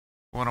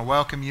I want to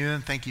welcome you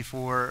and thank you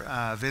for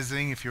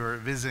visiting. If you're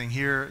visiting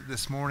here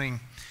this morning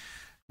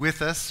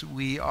with us,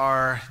 we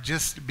are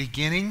just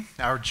beginning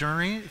our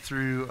journey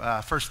through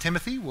 1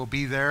 Timothy. We'll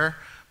be there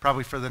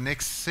probably for the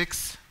next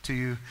 6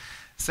 to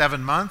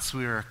 7 months.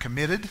 We are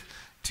committed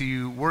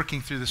to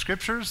working through the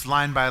scriptures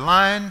line by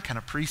line, kind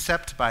of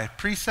precept by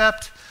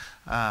precept,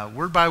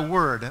 word by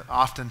word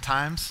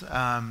oftentimes,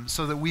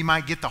 so that we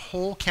might get the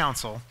whole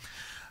counsel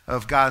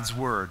of God's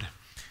word.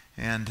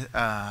 And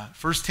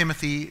 1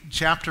 Timothy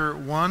chapter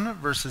 1,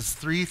 verses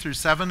 3 through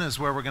 7 is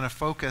where we're going to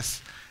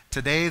focus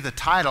today. The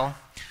title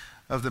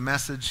of the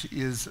message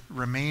is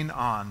Remain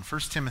On.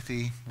 1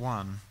 Timothy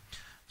 1,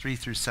 3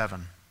 through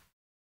 7.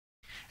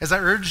 As I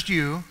urged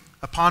you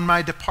upon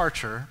my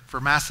departure for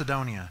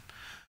Macedonia,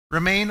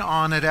 remain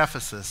on at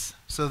Ephesus,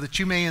 so that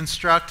you may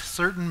instruct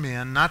certain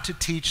men not to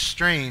teach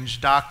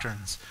strange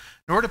doctrines,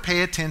 nor to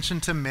pay attention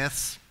to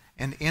myths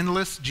and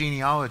endless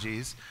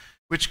genealogies,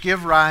 which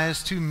give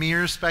rise to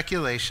mere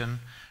speculation,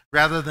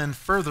 rather than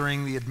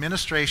furthering the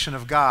administration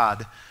of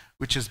God,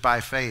 which is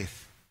by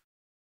faith.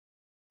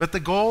 But the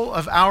goal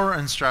of our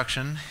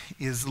instruction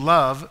is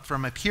love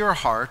from a pure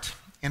heart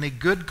and a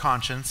good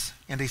conscience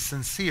and a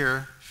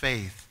sincere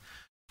faith.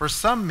 For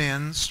some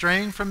men,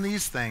 straying from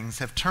these things,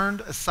 have turned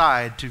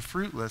aside to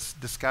fruitless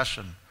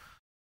discussion,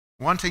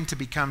 wanting to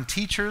become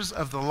teachers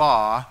of the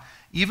law,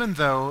 even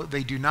though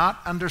they do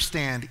not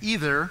understand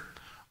either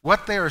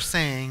what they are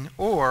saying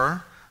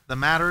or the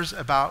matters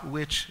about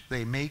which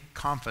they make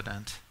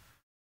confident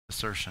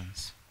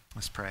assertions.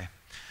 Let's pray.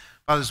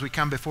 Father, as we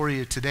come before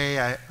you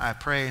today, I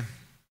pray,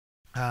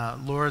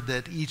 Lord,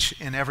 that each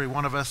and every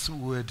one of us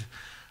would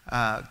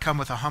come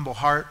with a humble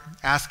heart,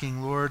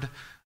 asking, Lord,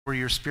 for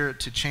your Spirit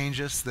to change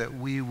us, that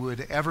we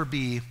would ever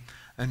be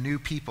a new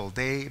people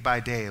day by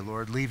day,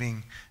 Lord,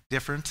 leaving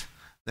different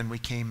than we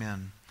came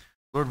in.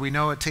 Lord, we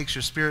know it takes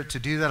your Spirit to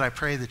do that. I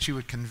pray that you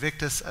would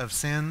convict us of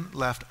sin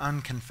left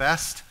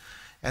unconfessed,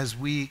 as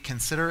we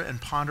consider and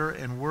ponder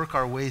and work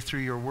our way through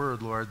your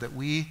word, Lord, that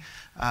we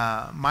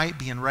might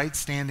be in right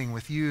standing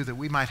with you, that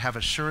we might have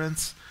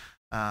assurance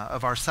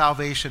of our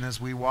salvation as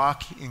we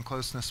walk in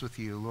closeness with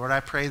you. Lord,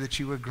 I pray that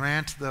you would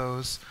grant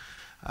those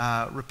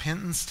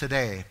repentance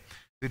today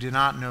who do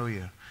not know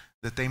you,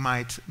 that they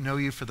might know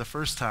you for the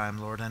first time,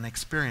 Lord, and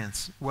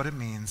experience what it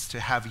means to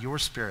have your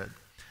Spirit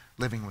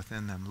living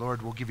within them.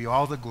 Lord, we'll give you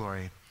all the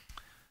glory.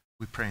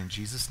 We pray in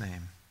Jesus'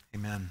 name.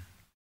 Amen.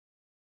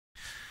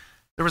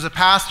 There was a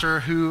pastor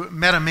who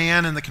met a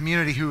man in the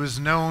community who was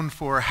known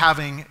for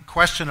having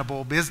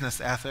questionable business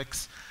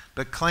ethics,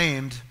 but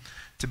claimed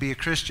to be a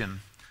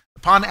Christian.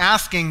 Upon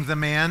asking the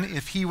man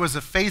if he was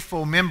a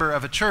faithful member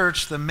of a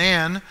church, the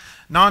man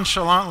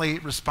nonchalantly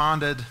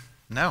responded,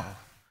 "No.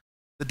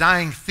 The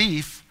dying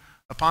thief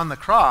upon the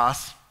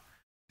cross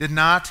did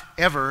not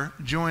ever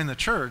join the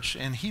church,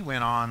 and he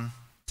went on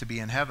to be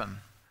in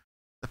heaven."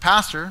 The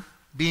pastor,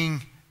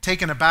 being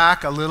taken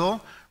aback a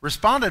little,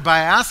 responded by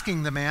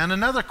asking the man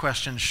another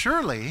question.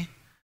 "Surely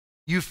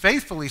you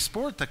faithfully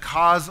support the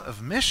cause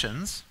of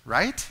missions,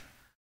 right?"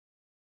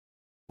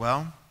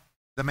 "Well,"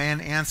 the man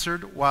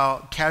answered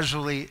while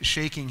casually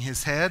shaking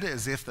his head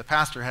as if the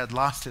pastor had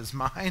lost his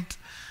mind,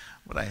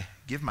 "Would I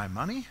give my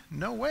money?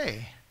 No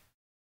way.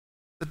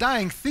 The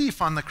dying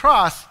thief on the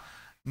cross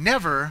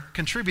never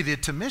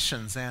contributed to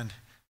missions, and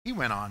he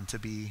went on to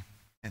be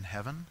in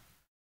heaven."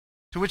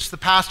 To which the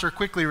pastor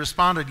quickly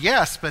responded,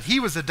 "Yes, but he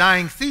was a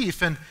dying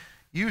thief, and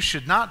you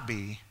should not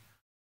be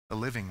a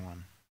living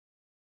one."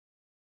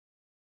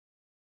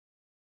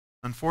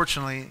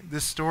 Unfortunately,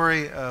 this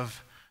story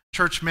of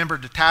church member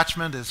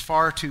detachment is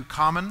far too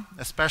common,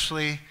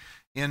 especially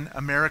in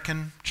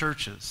American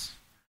churches.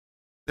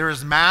 There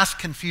is mass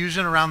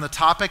confusion around the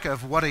topic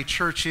of what a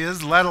church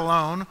is, let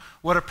alone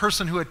what a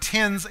person who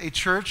attends a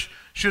church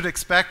should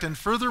expect, and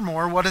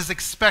furthermore, what is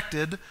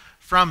expected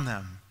from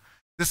them.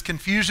 This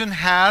confusion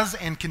has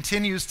and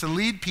continues to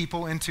lead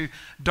people into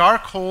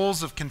dark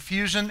holes of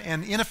confusion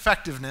and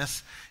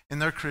ineffectiveness in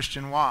their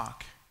Christian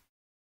walk.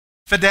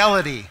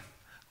 Fidelity,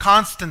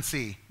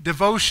 constancy,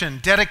 devotion,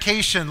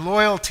 dedication,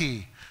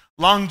 loyalty,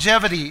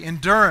 longevity,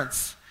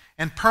 endurance,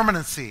 and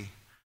permanency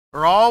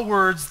are all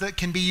words that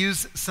can be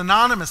used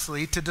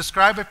synonymously to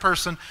describe a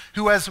person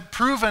who has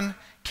proven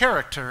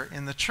character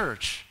in the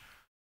church,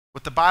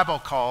 what the Bible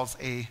calls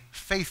a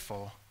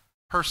faithful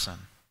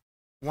person,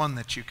 one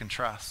that you can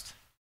trust.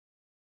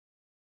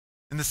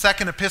 In the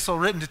second epistle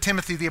written to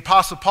Timothy, the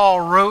Apostle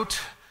Paul wrote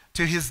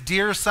to his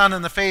dear son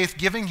in the faith,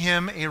 giving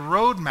him a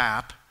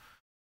roadmap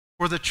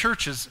for the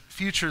church's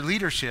future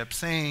leadership,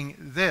 saying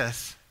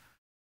this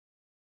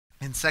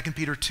in 2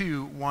 Peter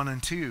 2, 1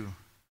 and 2.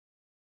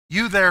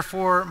 "You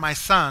therefore, my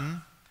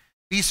son,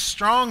 be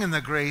strong in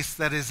the grace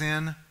that is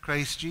in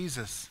Christ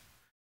Jesus.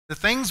 The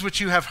things which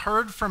you have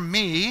heard from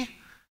me,"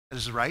 that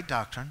is the right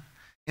doctrine,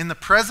 "in the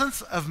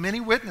presence of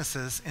many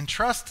witnesses,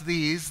 entrust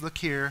these," look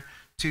here,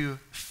 "to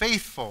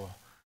faithful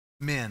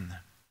men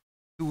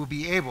who will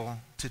be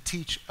able to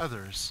teach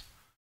others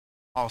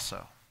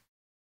also."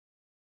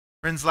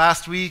 Friends,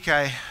 last week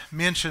I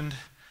mentioned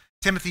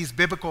Timothy's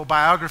biblical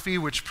biography,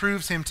 which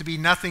proves him to be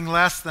nothing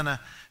less than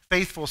a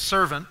faithful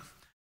servant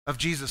of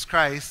Jesus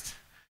Christ.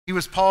 He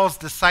was Paul's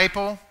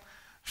disciple,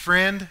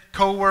 friend,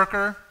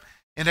 co-worker,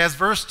 and as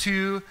verse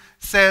 2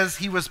 says,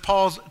 he was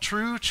Paul's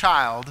true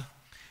child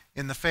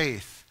in the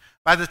faith.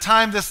 By the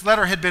time this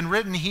letter had been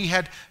written, he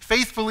had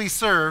faithfully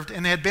served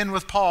and had been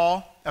with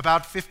Paul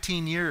about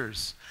 15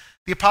 years.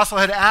 The apostle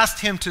had asked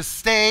him to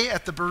stay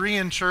at the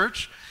Berean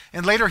church,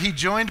 and later he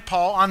joined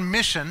Paul on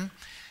mission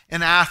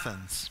in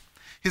Athens.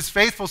 His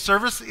faithful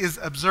service is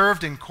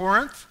observed in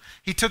Corinth.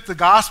 He took the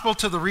gospel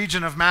to the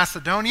region of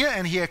Macedonia,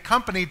 and he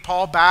accompanied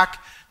Paul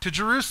back to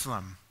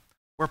Jerusalem,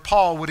 where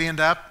Paul would end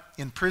up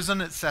in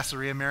prison at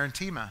Caesarea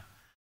Maritima.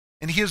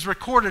 And he is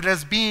recorded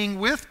as being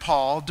with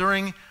Paul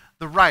during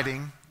the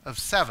writing of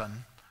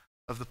 7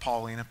 of the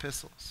Pauline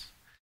epistles.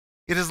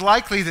 It is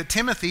likely that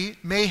Timothy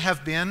may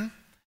have been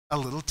a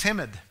little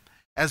timid,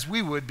 as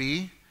we would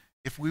be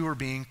if we were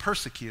being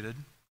persecuted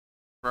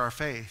for our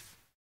faith.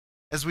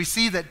 As we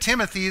see that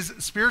Timothy's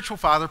spiritual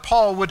father,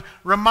 Paul, would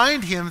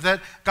remind him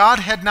that God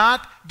had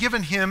not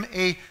given him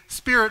a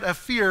spirit of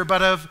fear,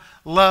 but of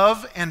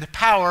love and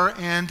power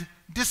and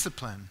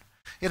discipline.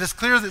 It is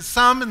clear that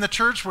some in the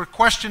church were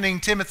questioning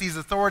Timothy's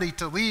authority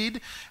to lead,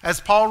 as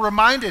Paul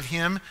reminded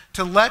him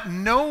to let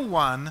no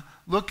one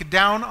look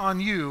down on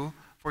you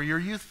for your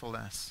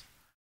youthfulness.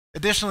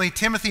 Additionally,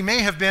 Timothy may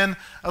have been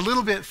a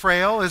little bit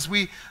frail, as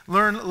we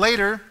learn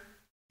later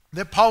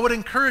that Paul would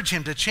encourage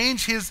him to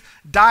change his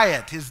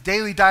diet, his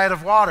daily diet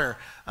of water,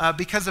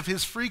 because of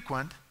his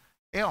frequent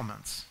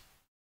ailments.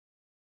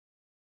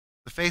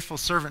 The faithful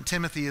servant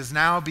Timothy is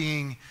now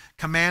being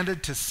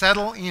commanded to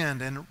settle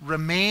in and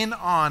remain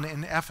on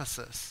in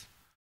Ephesus.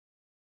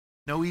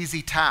 No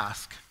easy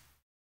task,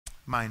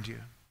 mind you.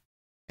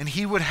 And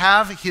he would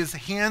have his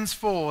hands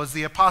full, as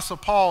the Apostle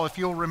Paul, if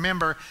you'll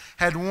remember,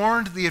 had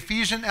warned the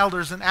Ephesian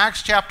elders in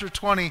Acts chapter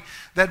 20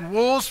 that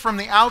wolves from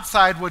the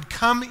outside would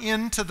come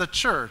into the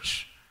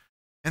church,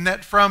 and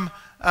that from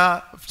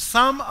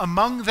some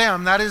among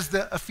them, that is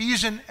the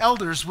Ephesian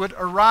elders, would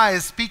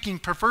arise speaking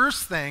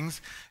perverse things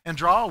and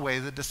draw away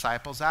the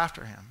disciples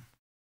after him.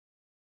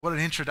 What an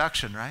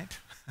introduction, right?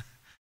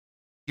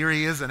 Here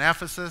he is in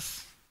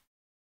Ephesus,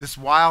 this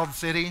wild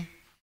city.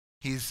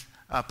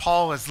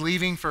 Paul is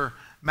leaving for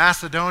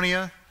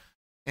Macedonia,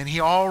 and he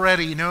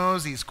already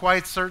knows, he's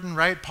quite certain,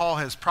 right? Paul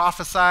has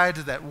prophesied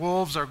that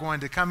wolves are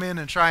going to come in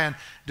and try and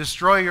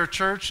destroy your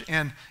church,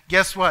 and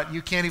guess what?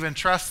 You can't even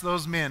trust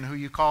those men who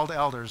you called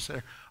elders.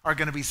 There are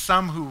going to be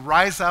some who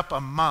rise up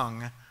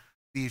among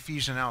the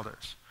Ephesian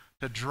elders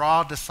to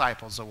draw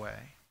disciples away.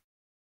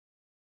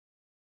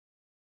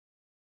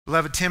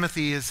 Beloved,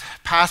 Timothy is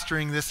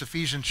pastoring this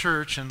Ephesian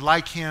church, and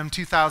like him,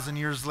 2,000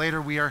 years later,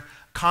 we are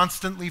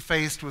constantly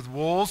faced with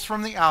wolves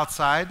from the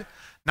outside,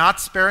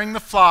 not sparing the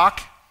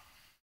flock,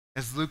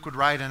 as Luke would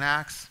write in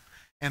Acts,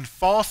 and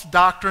false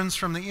doctrines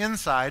from the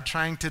inside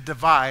trying to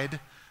divide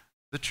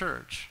the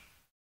church.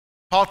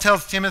 Paul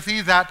tells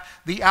Timothy that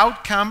the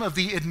outcome of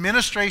the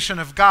administration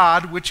of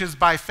God, which is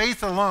by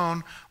faith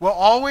alone, will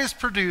always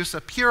produce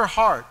a pure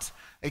heart,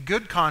 a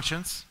good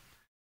conscience,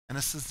 and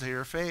a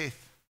sincere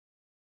faith.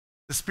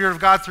 The Spirit of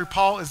God through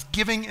Paul is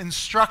giving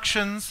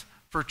instructions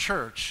for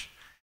church.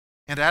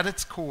 And at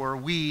its core,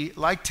 we,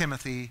 like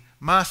Timothy,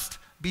 must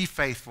be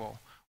faithful.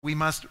 We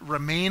must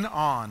remain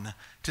on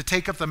to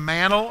take up the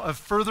mantle of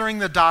furthering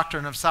the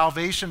doctrine of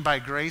salvation by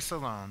grace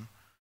alone,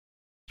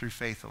 through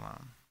faith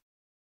alone.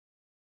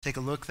 Take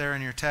a look there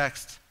in your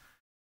text.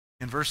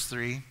 In verse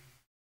 3,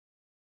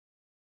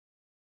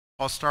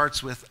 Paul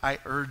starts with, I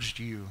urged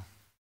you.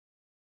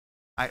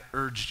 I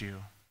urged you.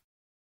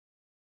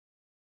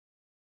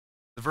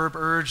 The verb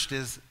urged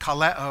is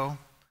kaleo.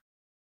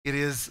 It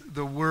is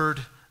the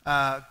word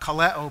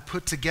kaleo,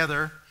 put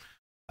together.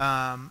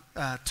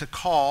 To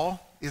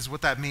call is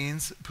what that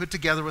means. Put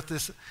together with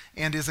this,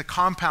 and is a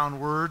compound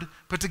word,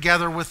 put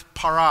together with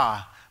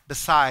para,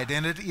 beside.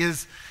 And it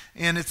is,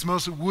 in its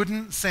most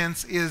wooden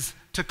sense, is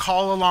to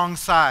call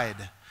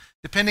alongside.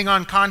 Depending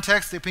on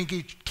context, it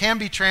can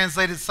be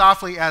translated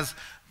softly as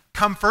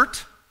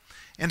comfort,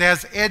 and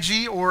as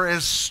edgy or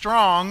as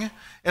strong,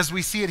 as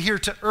we see it here,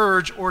 to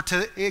urge or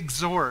to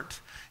exhort.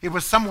 It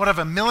was somewhat of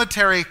a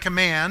military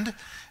command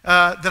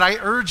that I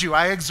urge you,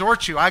 I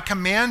exhort you, I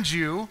command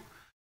you,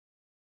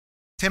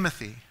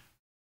 Timothy,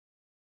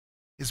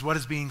 is what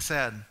is being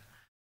said.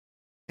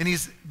 And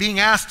he's being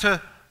asked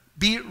to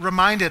be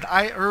reminded,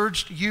 I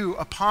urged you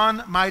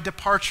upon my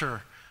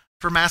departure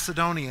for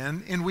Macedonia.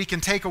 And we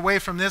can take away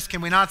from this,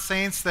 can we not,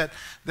 saints, that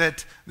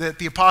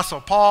the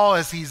Apostle Paul,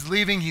 as he's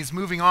leaving, he's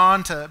moving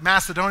on to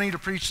Macedonia to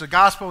preach the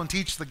gospel and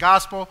teach the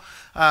gospel,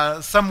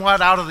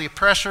 somewhat out of the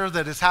pressure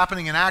that is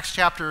happening in Acts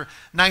chapter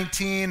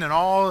 19 and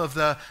all of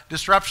the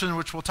disruption,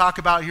 which we'll talk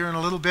about here in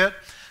a little bit,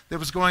 that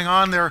was going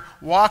on. They're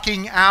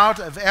walking out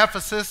of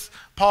Ephesus.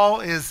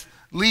 Paul is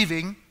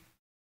leaving,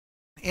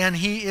 and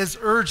he is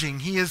urging,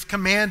 he is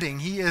commanding,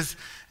 he is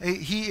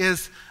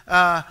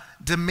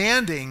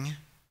demanding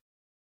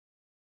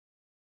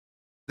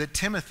that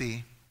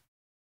Timothy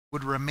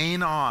would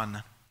remain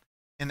on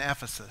in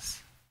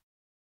Ephesus.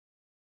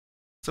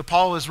 So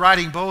Paul is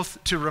writing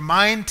both to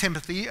remind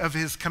Timothy of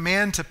his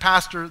command to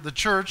pastor the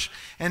church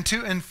and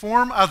to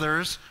inform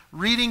others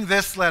reading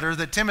this letter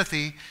that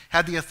Timothy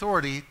had the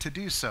authority to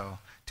do so.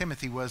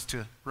 Timothy was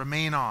to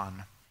remain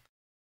on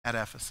at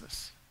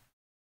Ephesus.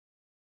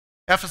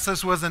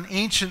 Ephesus was an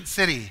ancient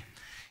city,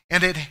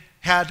 and it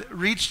had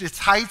reached its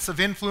heights of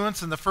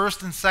influence in the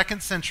 1st and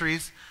 2nd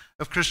centuries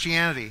of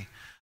Christianity.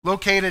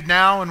 Located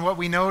now in what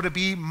we know to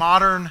be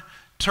modern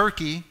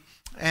Turkey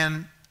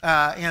and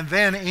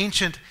then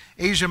ancient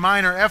Asia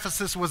Minor,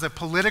 Ephesus was a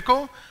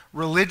political,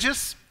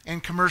 religious,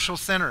 and commercial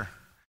center.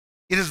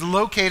 It is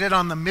located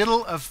on the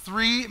middle of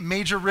 3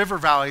 major river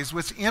valleys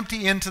which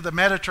empty into the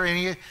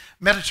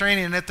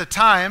Mediterranean. At the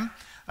time,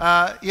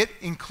 it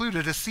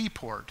included a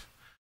seaport.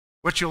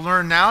 What you'll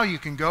learn now, you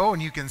can go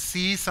and you can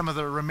see some of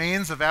the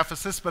remains of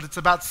Ephesus, but it's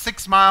about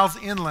 6 miles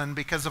inland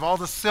because of all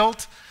the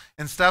silt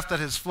and stuff that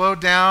has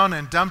flowed down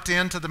and dumped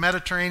into the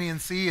Mediterranean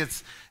Sea.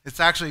 It's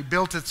actually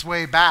built its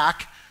way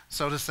back,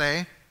 so to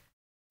say,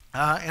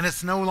 and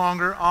it's no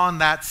longer on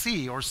that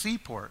sea or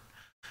seaport.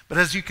 But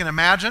as you can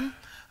imagine,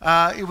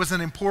 it was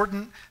an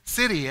important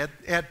city.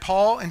 At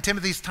Paul and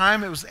Timothy's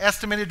time, it was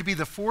estimated to be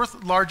the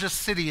 4th largest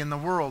city in the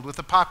world with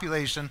a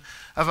population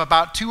of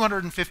about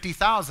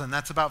 250,000.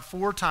 That's about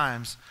 4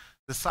 times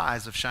the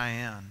size of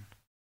Cheyenne.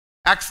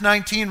 Acts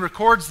 19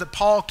 records that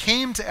Paul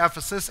came to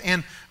Ephesus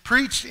and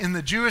preached in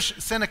the Jewish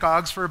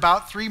synagogues for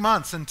about 3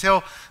 months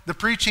until the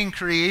preaching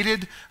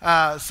created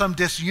some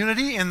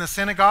disunity in the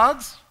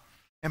synagogues.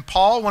 And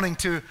Paul, wanting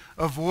to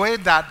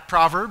avoid that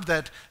proverb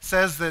that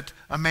says that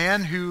a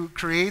man who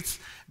creates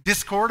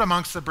discord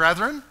amongst the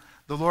brethren,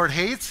 the Lord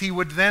hates, he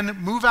would then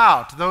move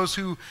out. Those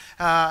who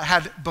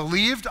had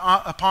believed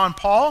upon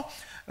Paul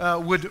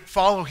would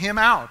follow him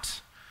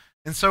out.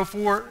 And so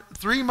for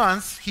 3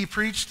 months, he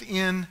preached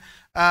in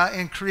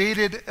and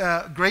created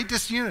great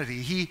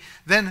disunity. He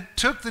then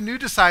took the new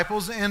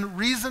disciples and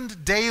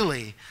reasoned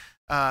daily,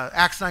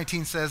 Acts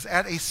 19 says,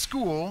 at a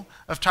school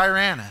of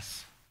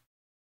Tyrannus.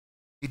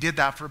 He did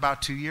that for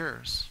about 2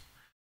 years.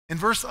 In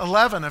verse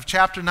 11 of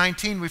chapter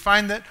 19, we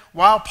find that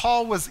while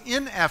Paul was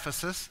in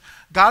Ephesus,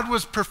 God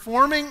was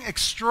performing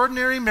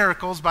extraordinary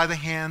miracles by the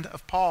hand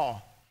of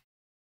Paul.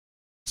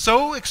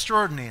 So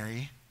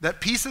extraordinary that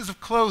pieces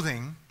of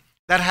clothing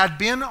that had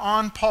been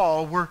on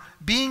Paul were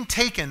being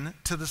taken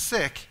to the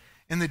sick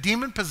and the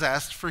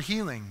demon-possessed for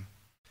healing.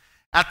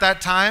 At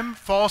that time,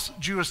 false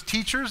Jewish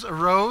teachers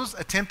arose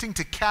attempting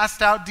to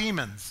cast out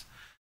demons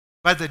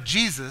by the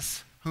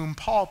Jesus whom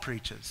Paul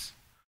preaches,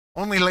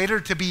 only later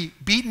to be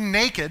beaten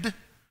naked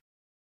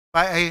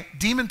by a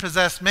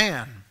demon-possessed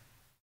man.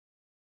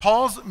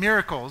 Paul's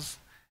miracles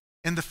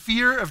and the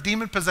fear of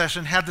demon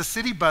possession had the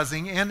city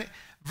buzzing, and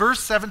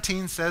verse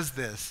 17 says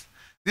this: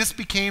 this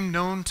became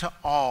known to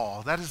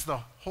all. That is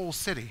the whole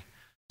city,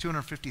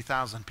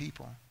 250,000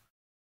 people.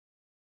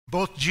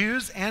 Both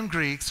Jews and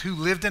Greeks who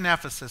lived in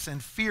Ephesus,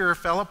 and fear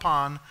fell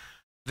upon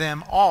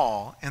them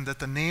all, and that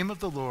the name of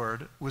the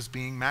Lord was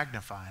being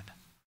magnified.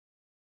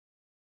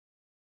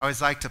 I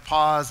always like to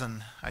pause,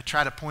 and I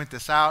try to point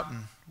this out,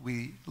 and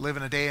we live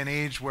in a day and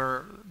age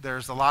where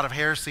there's a lot of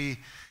heresy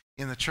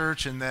in the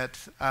church, and that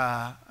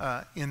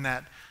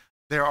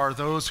there are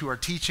those who are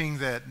teaching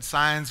that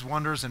signs,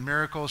 wonders, and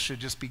miracles should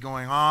just be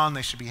going on.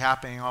 They should be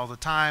happening all the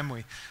time.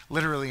 We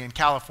literally in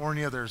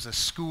California, there's a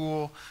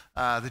school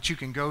that you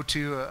can go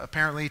to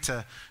apparently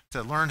to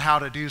learn how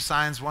to do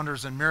signs,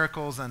 wonders, and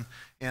miracles.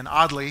 And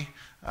oddly,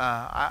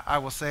 I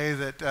will say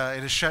that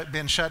it has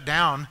been shut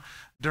down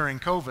during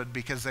COVID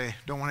because they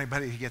don't want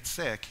anybody to get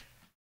sick.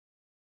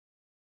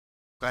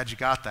 Glad you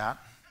got that.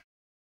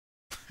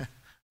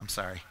 I'm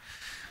sorry.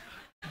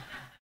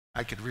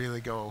 I could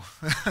really go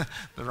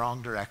the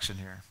wrong direction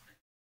here.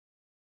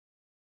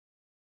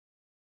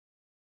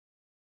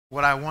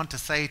 What I want to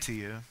say to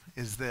you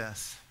is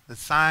this: that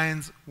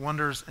signs,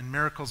 wonders, and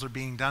miracles are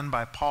being done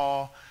by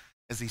Paul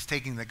as he's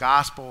taking the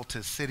gospel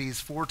to cities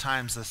 4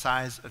 times the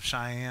size of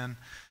Cheyenne.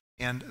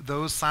 And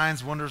those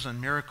signs, wonders,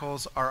 and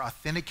miracles are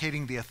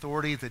authenticating the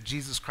authority that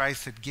Jesus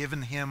Christ had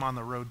given him on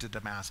the road to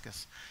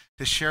Damascus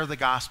to share the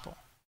gospel.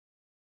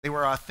 They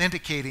were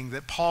authenticating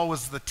that Paul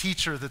was the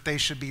teacher that they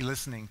should be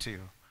listening to.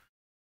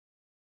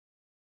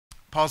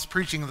 Paul's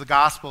preaching of the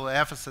gospel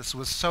at Ephesus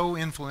was so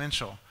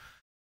influential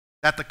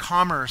that the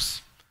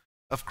commerce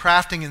of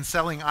crafting and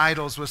selling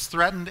idols was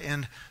threatened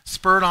and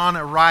spurred on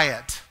a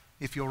riot,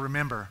 if you'll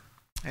remember,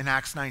 in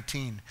Acts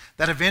 19,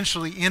 that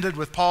eventually ended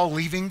with Paul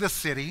leaving the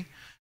city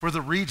for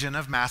the region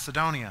of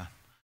Macedonia.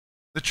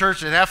 The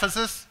church at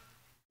Ephesus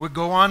would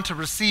go on to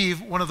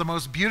receive one of the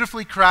most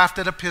beautifully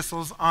crafted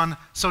epistles on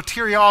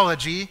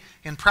soteriology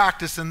and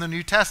practice in the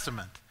New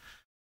Testament,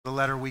 the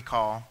letter we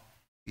call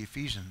the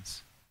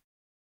Ephesians.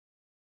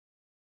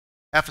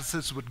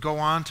 Ephesus would go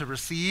on to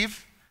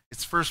receive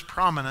its first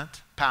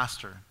prominent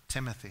pastor,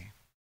 Timothy.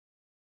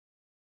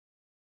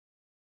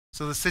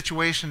 So the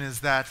situation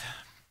is that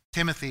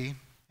Timothy,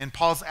 in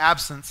Paul's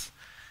absence,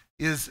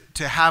 is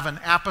to have an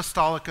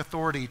apostolic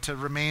authority to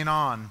remain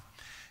on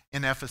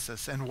in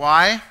Ephesus. And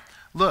why?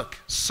 Look,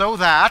 so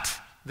that,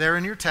 there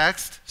in your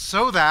text,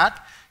 so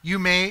that you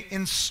may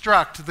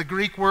instruct. The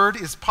Greek word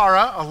is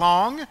para,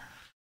 along,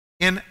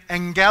 and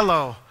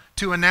angelo,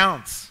 to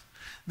announce.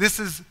 This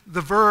is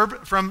the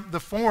verb from the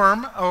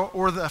form,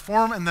 or the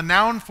form and the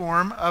noun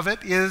form of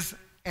it is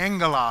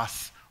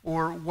angelos,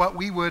 or what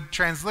we would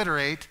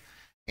transliterate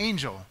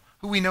angel,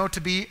 who we know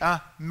to be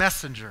a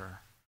messenger.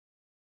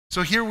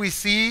 So here we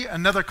see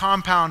another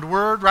compound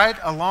word, right?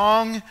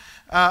 Along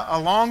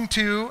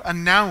to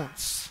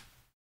announce.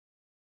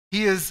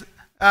 He is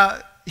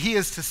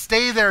to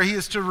stay there. He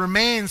is to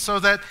remain so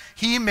that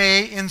he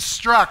may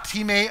instruct.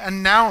 He may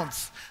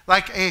announce.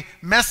 Like a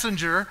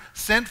messenger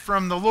sent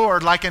from the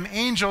Lord, like an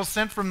angel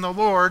sent from the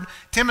Lord,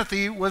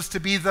 Timothy was to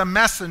be the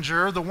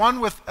messenger, the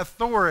one with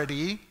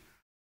authority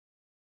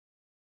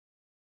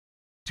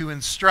to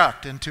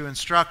instruct. And to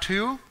instruct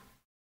who?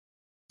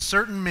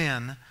 Certain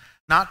men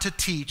not to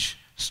teach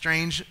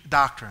strange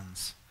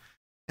doctrines.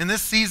 In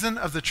this season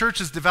of the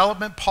church's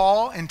development,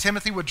 Paul and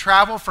Timothy would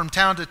travel from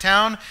town to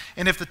town,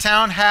 and if the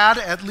town had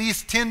at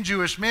least 10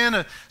 Jewish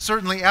men,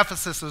 certainly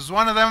Ephesus was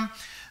one of them,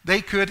 they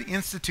could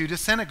institute a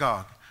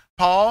synagogue.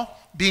 Paul,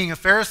 being a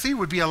Pharisee,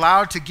 would be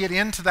allowed to get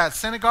into that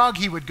synagogue.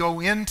 He would go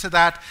into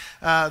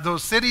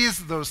those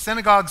cities, those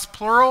synagogues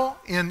plural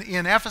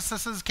in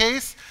Ephesus's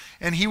case,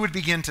 and he would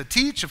begin to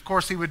teach. Of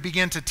course, he would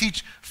begin to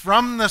teach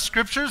from the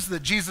scriptures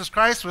that Jesus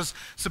Christ was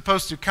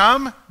supposed to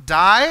come,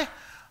 die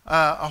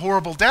a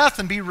horrible death,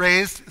 and be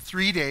raised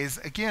 3 days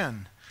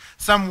again.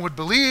 Some would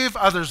believe,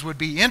 others would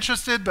be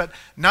interested, but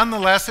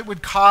nonetheless it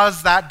would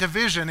cause that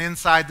division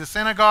inside the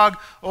synagogue.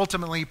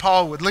 Ultimately,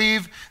 Paul would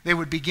leave. They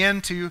would begin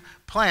to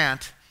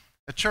plant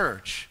a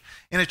church.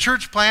 In a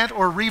church plant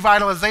or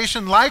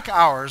revitalization like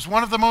ours,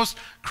 one of the most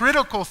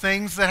critical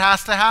things that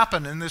has to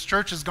happen, and this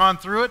church has gone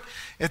through it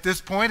at this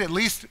point, at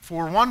least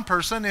for one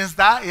person, is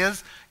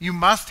you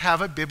must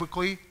have a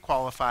biblically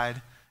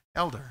qualified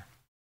elder.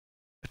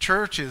 A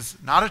church is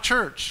not a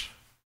church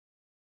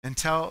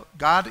until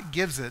God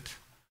gives it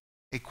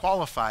a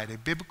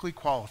biblically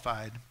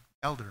qualified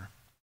elder.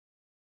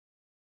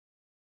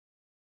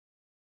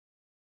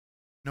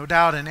 No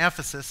doubt in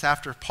Ephesus,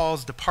 after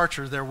Paul's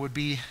departure, there would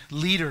be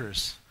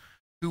leaders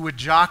who would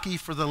jockey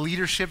for the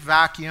leadership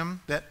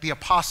vacuum that the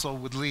apostle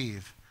would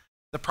leave.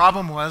 The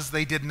problem was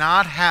they did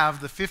not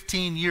have the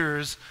 15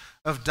 years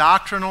of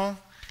doctrinal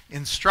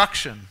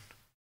instruction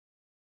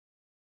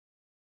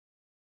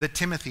that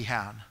Timothy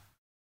had.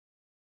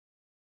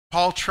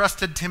 Paul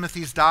trusted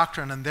Timothy's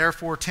doctrine, and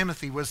therefore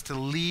Timothy was to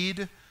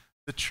lead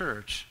the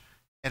church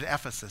at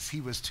Ephesus. He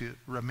was to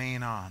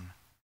remain on.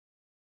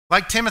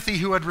 Like Timothy,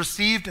 who had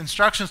received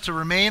instructions to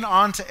remain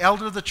on to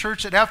elder the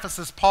church at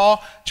Ephesus,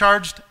 Paul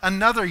charged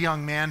another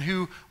young man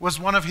who was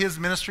one of his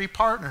ministry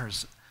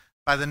partners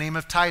by the name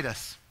of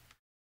Titus.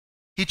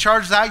 He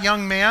charged that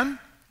young man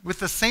with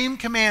the same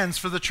commands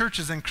for the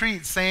churches in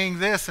Crete, saying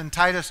this in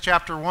Titus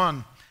chapter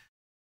 1,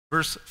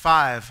 verse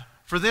 5.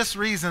 For this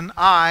reason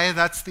I,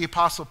 that's the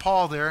Apostle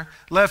Paul there,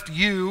 left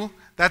you,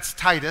 that's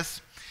Titus,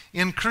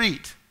 in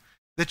Crete,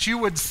 that you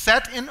would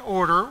set in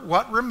order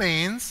what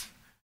remains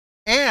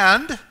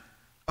and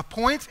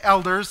appoint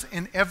elders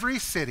in every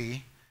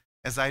city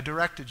as I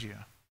directed you.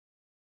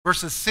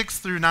 Verses 6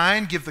 through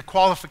 9 give the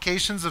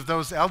qualifications of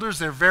those elders.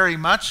 They're very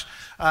much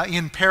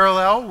in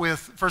parallel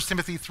with 1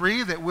 Timothy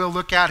 3 that we'll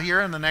look at here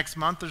in the next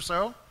month or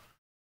so.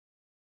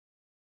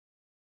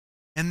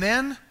 And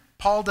then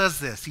Paul does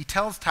this. He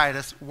tells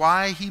Titus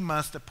why he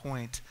must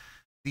appoint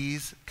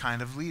these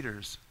kind of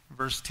leaders.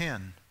 Verse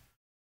 10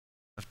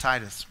 of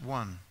Titus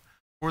 1.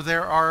 For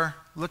there are,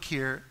 look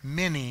here,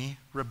 many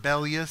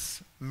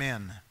rebellious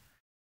men,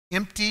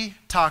 empty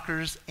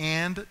talkers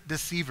and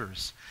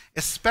deceivers,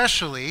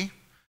 especially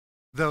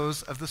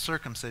those of the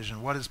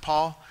circumcision. What is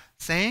Paul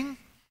saying?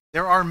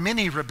 There are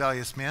many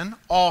rebellious men,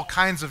 all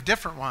kinds of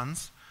different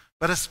ones,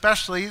 but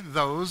especially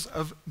those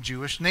of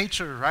Jewish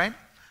nature, right?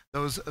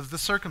 Those of the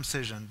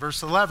circumcision.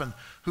 Verse 11,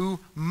 who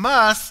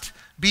must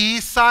be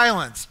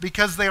silenced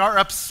because they are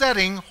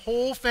upsetting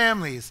whole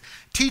families,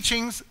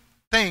 teaching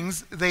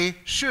things they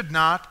should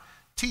not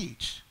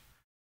teach.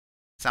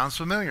 Sounds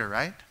familiar,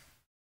 right?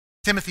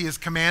 Timothy is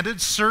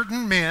commanded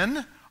certain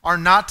men are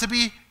not to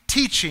be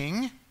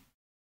teaching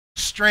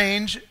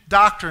strange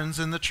doctrines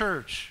in the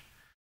church.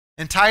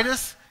 And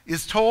Titus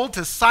is told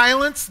to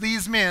silence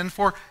these men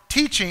for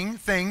teaching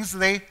things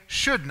they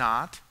should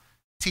not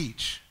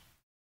teach.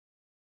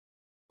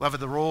 Beloved,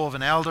 the role of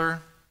an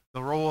elder,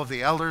 the role of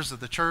the elders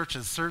of the church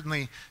is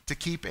certainly to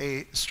keep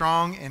a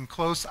strong and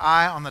close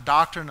eye on the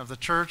doctrine of the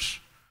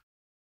church.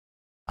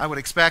 I would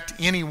expect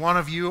any one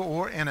of you,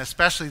 and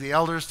especially the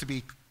elders, to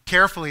be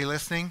carefully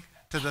listening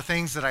to the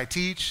things that I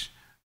teach.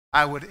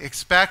 I would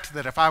expect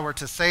that if I were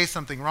to say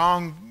something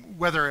wrong,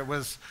 whether it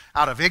was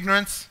out of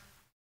ignorance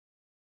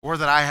or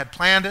that I had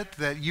planned it,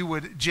 that you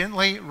would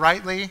gently,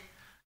 rightly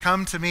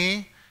come to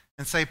me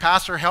and say,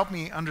 Pastor, help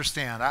me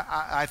understand.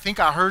 I think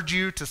I heard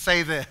you to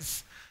say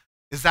this.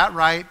 Is that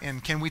right?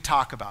 And can we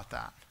talk about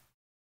that?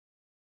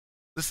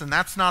 Listen,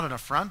 that's not an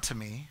affront to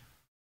me.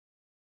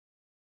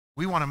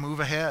 We want to move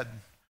ahead.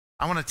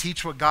 I want to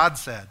teach what God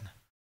said,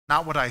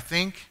 not what I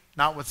think,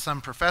 not what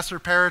some professor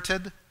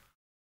parroted.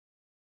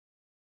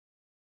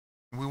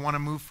 We want to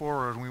move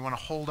forward, and we want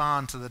to hold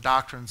on to the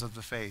doctrines of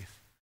the faith.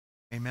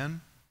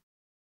 Amen?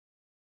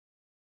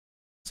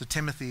 So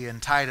Timothy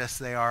and Titus,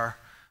 they are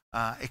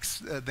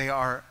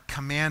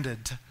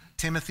commanded.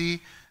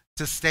 Timothy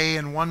to stay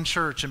in one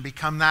church and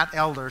become that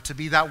elder, to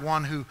be that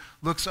one who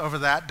looks over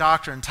that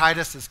doctrine.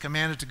 Titus is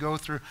commanded to go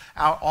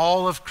throughout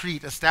all of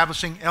Crete,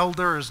 establishing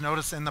elders,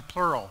 notice in the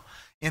plural,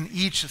 in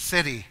each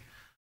city.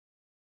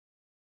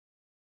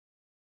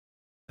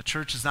 A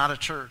church is not a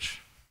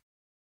church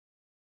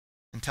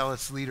until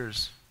its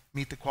leaders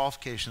meet the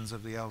qualifications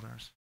of the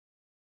elders.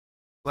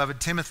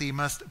 Beloved, Timothy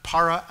must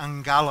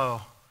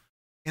para-angalo,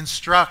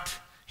 instruct.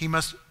 He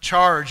must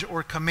charge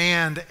or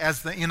command,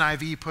 as the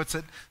NIV puts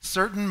it,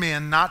 certain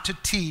men not to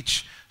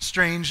teach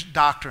strange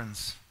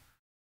doctrines.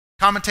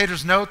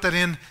 Commentators note that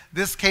in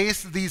this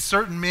case, these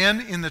certain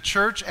men in the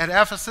church at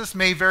Ephesus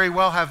may very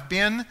well have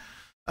been,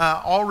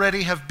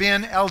 already have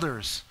been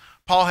elders.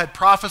 Paul had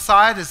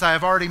prophesied, as I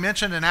have already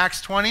mentioned in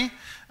Acts 20,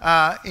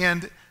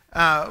 and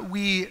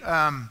we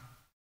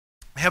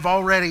have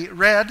already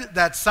read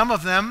that some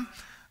of them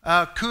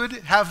could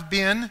have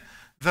been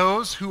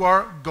those who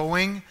are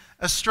going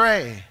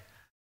astray.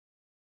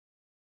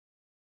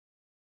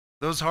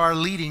 Those who are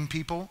leading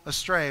people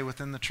astray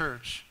within the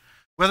church.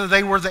 Whether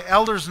they were the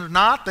elders or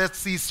not,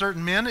 that's these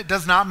certain men, it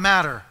does not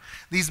matter.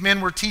 These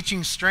men were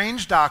teaching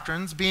strange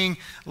doctrines, being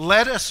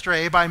led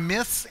astray by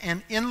myths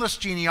and endless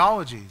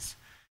genealogies.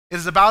 It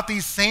is about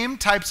these same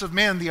types of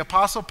men the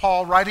Apostle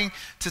Paul, writing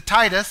to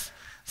Titus,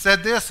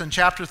 said this in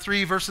chapter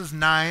 3, verses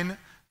 9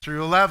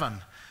 through 11.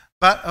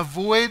 But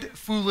avoid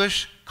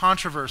foolish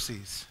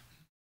controversies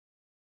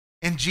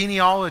and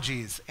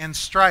genealogies and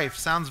strife.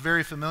 Sounds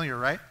very familiar,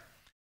 right?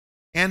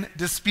 And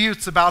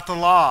disputes about the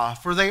law,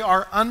 for they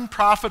are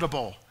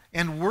unprofitable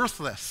and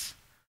worthless.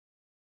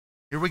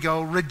 Here we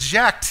go.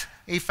 Reject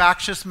a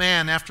factious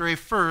man after a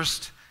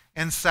first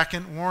and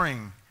second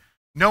warning,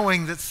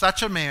 knowing that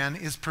such a man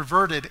is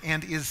perverted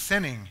and is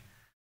sinning,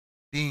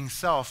 being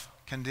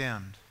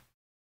self-condemned.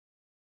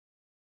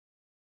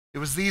 It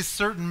was these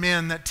certain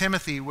men that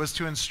Timothy was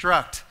to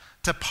instruct,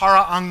 to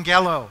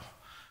para-angelo,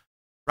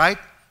 right?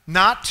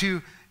 Not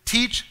to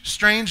teach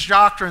strange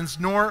doctrines,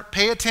 nor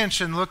pay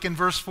attention, look in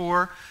verse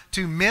 4,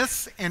 to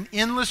myths and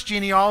endless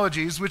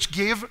genealogies which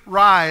give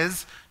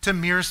rise to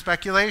mere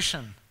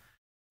speculation.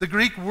 The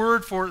Greek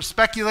word for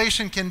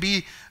speculation can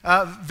be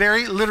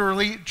very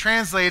literally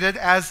translated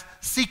as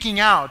seeking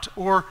out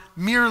or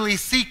merely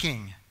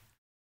seeking.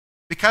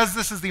 Because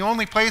this is the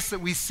only place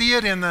that we see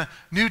it in the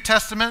New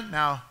Testament,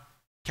 now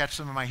catch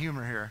some of my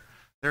humor here,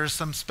 there's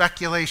some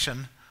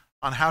speculation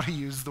on how to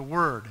use the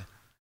word.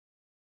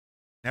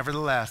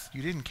 Nevertheless,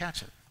 you didn't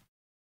catch it.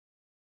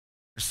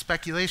 There's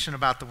speculation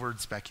about the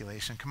word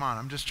speculation. Come on,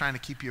 I'm just trying to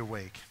keep you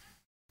awake.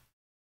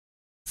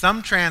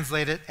 Some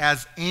translate it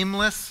as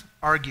aimless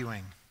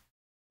arguing,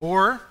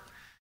 or,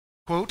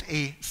 quote,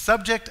 a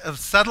subject of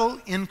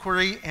subtle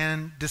inquiry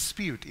and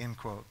dispute, end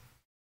quote.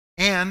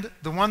 And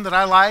the one that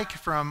I like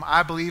from,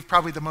 I believe,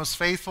 probably the most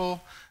faithful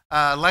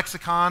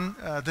lexicon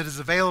that is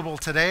available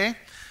today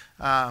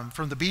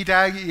from the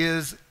BDAG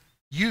is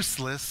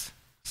useless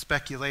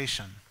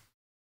speculation.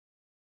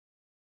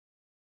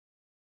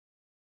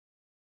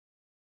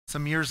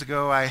 Some years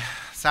ago, I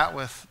sat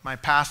with my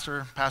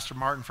pastor, Pastor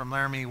Martin from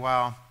Laramie,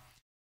 while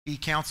he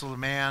counseled a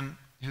man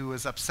who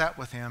was upset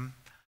with him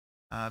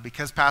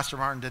because Pastor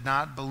Martin did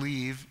not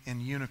believe in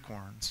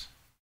unicorns.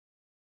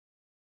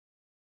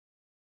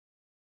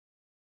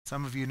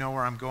 Some of you know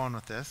where I'm going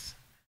with this,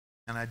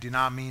 and I do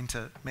not mean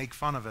to make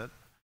fun of it,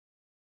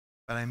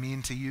 but I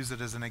mean to use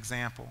it as an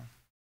example.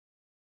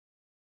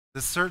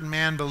 This certain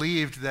man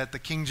believed that the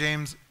King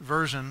James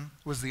Version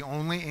was the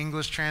only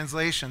English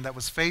translation that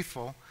was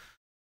faithful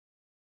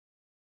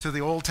to the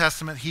Old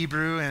Testament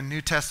Hebrew and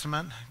New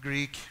Testament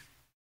Greek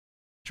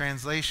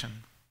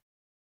translation.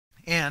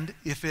 And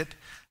if it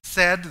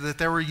said that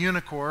there were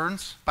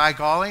unicorns, by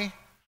golly,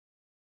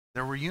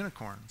 there were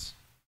unicorns.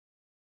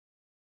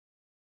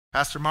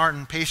 Pastor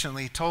Martin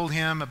patiently told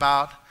him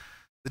about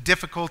the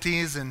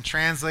difficulties in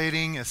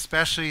translating,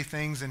 especially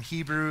things in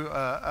Hebrew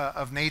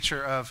of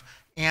nature of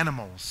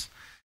animals.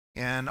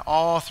 And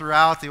all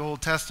throughout the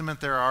Old Testament,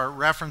 there are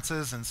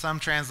references in some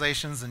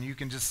translations, and you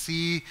can just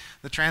see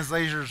the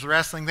translators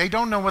wrestling. They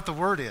don't know what the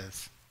word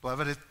is,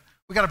 beloved.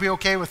 We got to be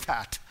okay with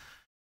that.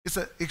 It's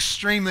an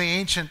extremely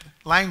ancient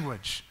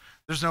language.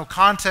 There's no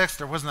context.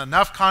 There wasn't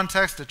enough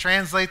context to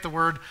translate the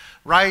word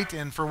right,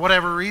 and for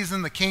whatever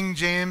reason, the King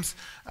James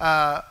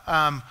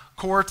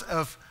court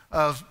of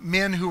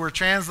men who were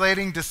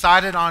translating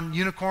decided on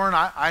unicorn.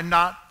 I'm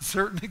not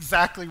certain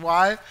exactly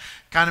why.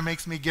 Kind of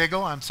makes me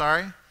giggle. I'm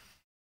sorry.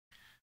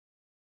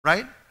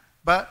 Right?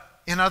 But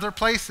in other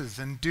places,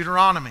 in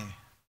Deuteronomy,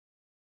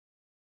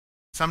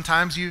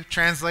 sometimes you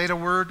translate a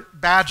word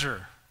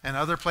badger. In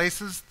other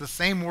places, the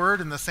same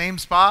word in the same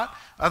spot,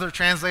 other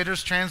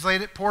translators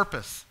translate it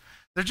porpoise.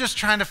 They're just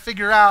trying to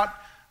figure out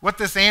what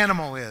this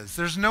animal is.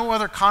 There's no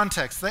other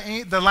context.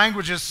 The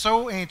language is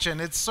so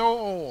ancient, it's so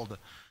old,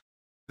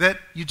 that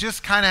you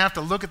just kind of have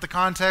to look at the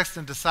context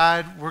and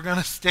decide we're going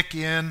to stick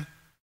in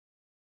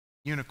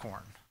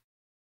unicorn.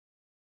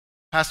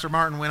 Pastor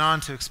Martin went on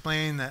to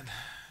explain that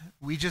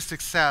we just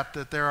accept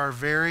that there are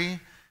very,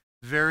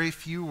 very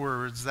few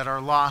words that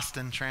are lost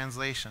in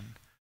translation.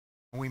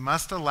 We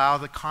must allow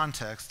the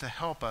context to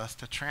help us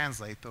to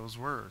translate those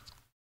words.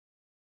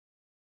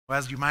 Well,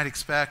 as you might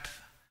expect,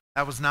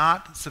 that was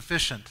not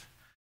sufficient,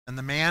 and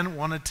the man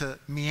wanted to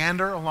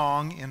meander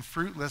along in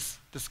fruitless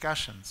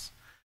discussions.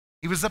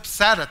 He was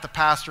upset at the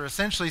pastor,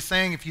 essentially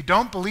saying, if you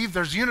don't believe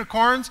there's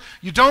unicorns,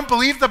 you don't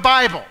believe the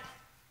Bible.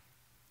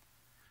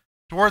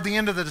 Toward the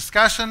end of the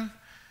discussion,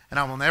 and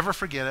I will never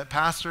forget it,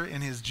 pastor,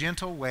 in his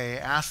gentle way,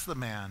 asked the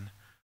man,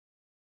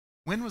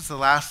 when was the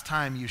last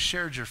time you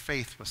shared your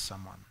faith with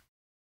someone?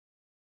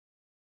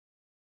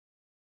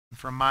 And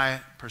from my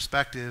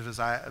perspective, as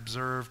I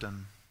observed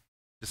and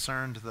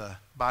discerned the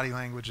body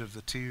language of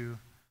the two,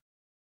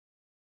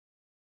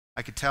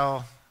 I could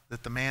tell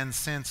that the man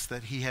sensed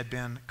that he had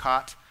been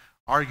caught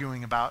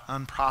arguing about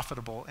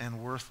unprofitable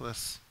and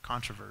worthless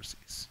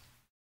controversies,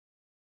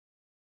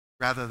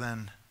 rather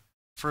than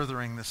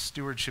furthering the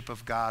stewardship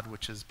of God,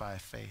 which is by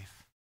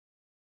faith.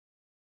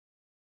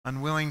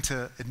 Unwilling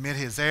to admit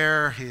his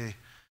error, he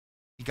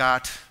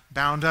got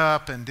bound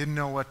up and didn't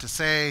know what to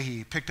say.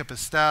 He picked up his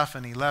stuff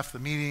and he left the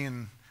meeting,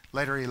 and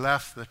later he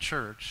left the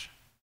church.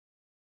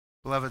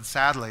 Beloved,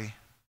 sadly,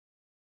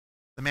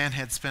 the man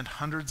had spent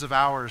hundreds of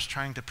hours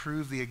trying to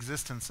prove the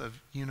existence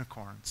of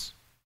unicorns,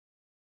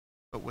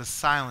 but was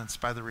silenced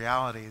by the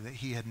reality that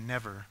he had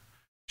never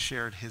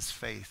shared his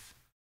faith.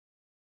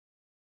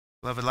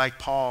 Beloved, like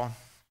Paul,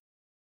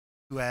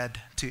 who had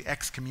to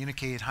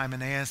excommunicate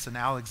Hymenaeus and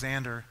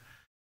Alexander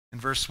in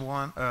verse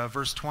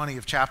 20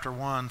 of chapter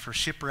 1 for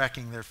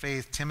shipwrecking their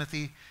faith,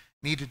 Timothy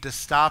needed to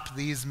stop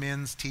these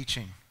men's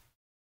teaching,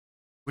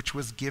 which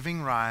was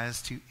giving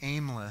rise to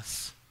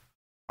aimless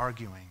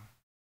arguing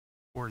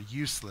or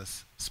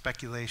useless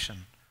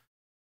speculation,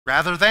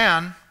 rather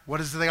than,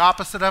 what is the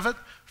opposite of it?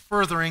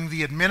 Furthering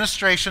the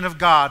administration of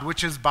God,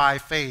 which is by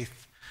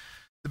faith.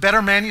 The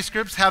better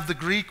manuscripts have the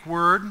Greek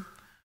word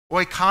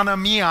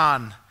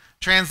oikonomion,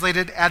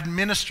 translated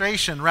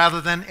administration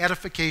rather than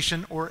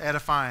edification or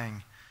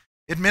edifying.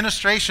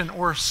 Administration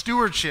or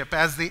stewardship,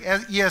 as the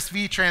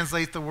ESV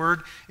translate the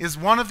word, is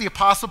one of the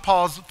Apostle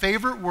Paul's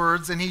favorite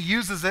words, and he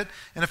uses it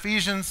in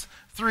Ephesians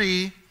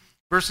 3,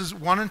 verses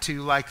 1 and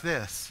 2 like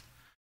this.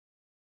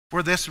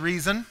 For this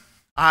reason,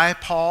 I,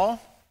 Paul,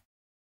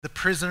 the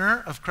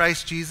prisoner of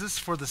Christ Jesus,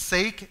 for the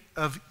sake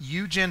of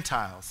you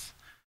Gentiles,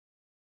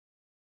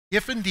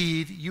 if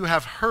indeed you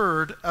have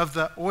heard of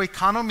the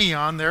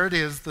oikonomion, there it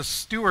is, the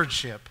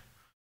stewardship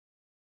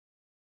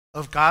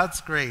of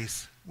God's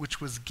grace, which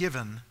was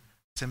given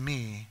to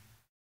me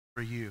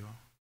for you.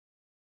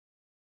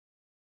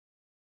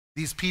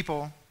 These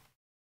people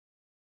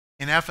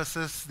in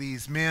Ephesus,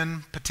 these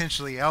men,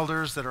 potentially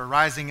elders that are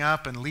rising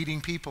up and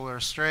leading people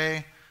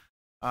astray,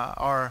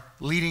 are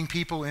leading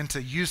people into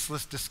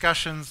useless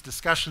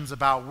discussions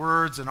about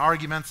words and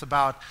arguments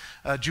about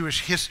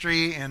Jewish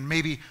history and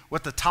maybe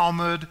what the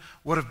Talmud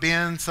would have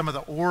been, some of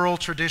the oral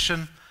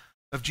tradition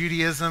of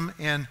Judaism.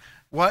 And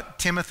what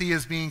Timothy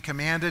is being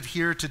commanded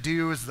here to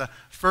do as the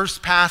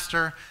first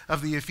pastor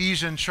of the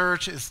Ephesian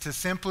church is to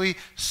simply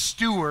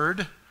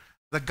steward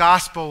the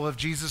gospel of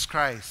Jesus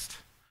Christ.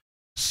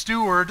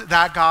 Steward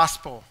that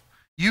gospel.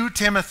 You,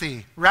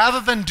 Timothy, rather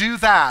than do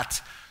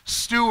that,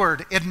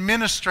 steward,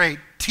 administrate,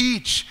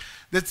 teach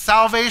that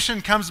salvation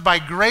comes by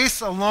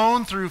grace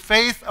alone, through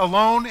faith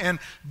alone, and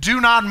do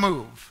not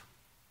move.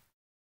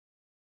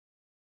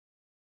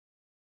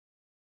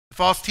 The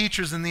false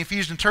teachers in the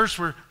Ephesian church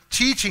were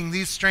teaching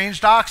these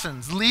strange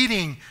doctrines,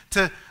 leading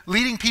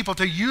people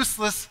to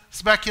useless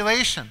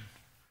speculation,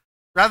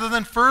 rather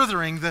than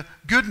furthering the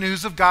good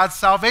news of God's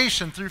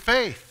salvation through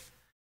faith.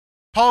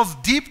 Paul's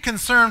deep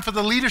concern for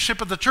the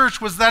leadership of the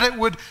church was that it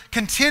would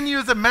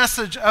continue the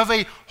message of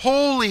a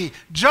holy,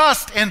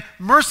 just, and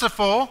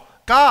merciful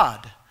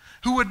God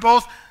who would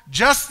both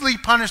justly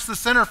punish the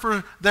sinner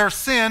for their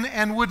sin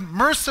and would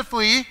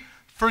mercifully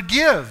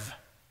forgive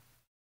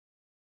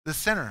the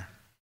sinner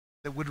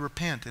that would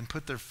repent and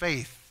put their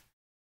faith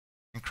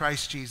in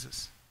Christ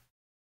Jesus.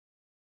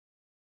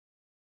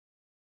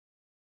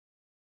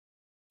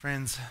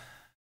 Friends,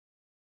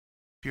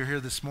 if you're here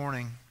this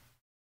morning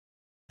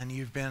and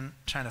you've been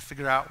trying to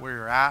figure out where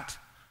you're at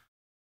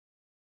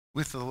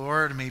with the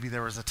Lord, maybe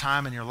there was a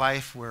time in your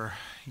life where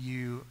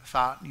you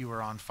thought you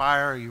were on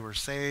fire, you were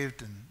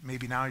saved, and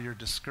maybe now you're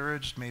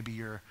discouraged, maybe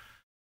you're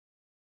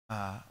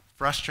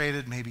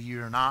frustrated, maybe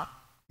you're not,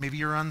 maybe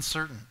you're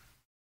uncertain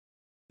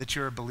that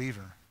you're a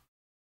believer.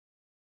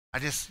 I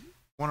just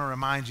want to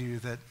remind you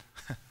that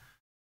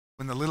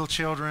when the little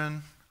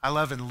children, I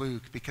love in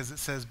Luke because it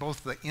says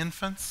both the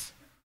infants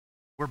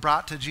were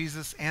brought to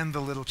Jesus and the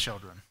little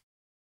children.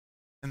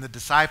 And the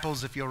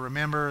disciples, if you'll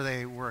remember,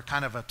 they were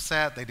kind of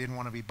upset. They didn't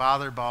want to be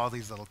bothered by all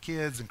these little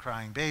kids and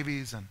crying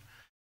babies. And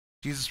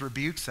Jesus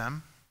rebukes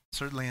them,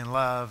 certainly in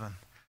love, and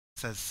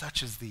says,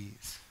 such as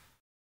these.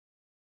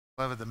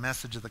 Beloved, the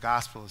message of the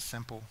gospel is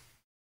simple.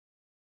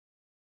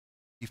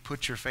 You've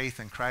put your faith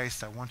in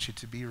Christ. I want you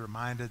to be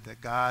reminded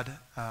that God,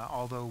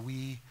 although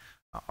we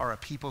are a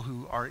people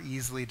who are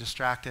easily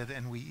distracted,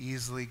 and we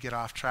easily get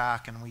off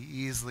track, and we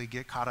easily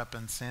get caught up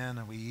in sin,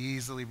 and we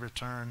easily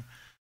return.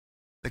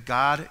 That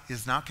God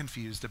is not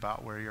confused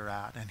about where you're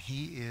at, and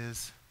he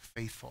is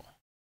faithful.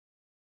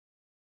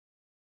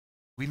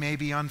 We may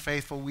be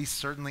unfaithful. We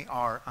certainly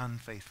are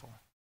unfaithful.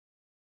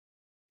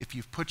 If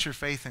you've put your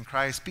faith in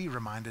Christ, be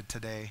reminded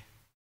today.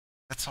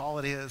 That's all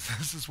it is.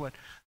 This is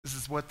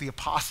what the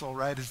apostle,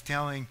 right, is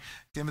telling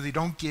Timothy.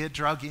 Don't get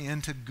dragged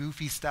into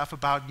goofy stuff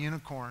about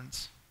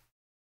unicorns.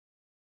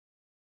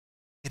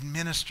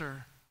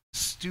 Administer,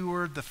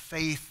 steward the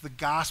faith, the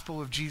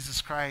gospel of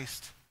Jesus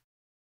Christ.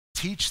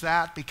 Teach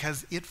that,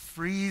 because it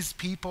frees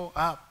people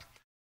up.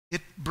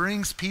 It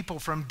brings people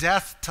from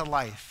death to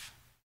life.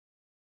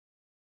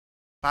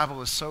 The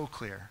Bible is so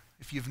clear.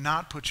 If you've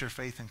not put your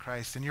faith in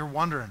Christ and you're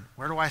wondering,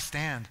 where do I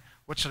stand?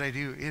 What should I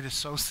do? It is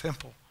so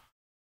simple.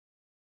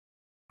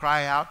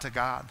 Cry out to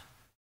God.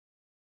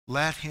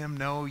 Let him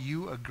know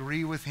you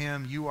agree with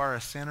him. You are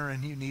a sinner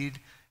and you need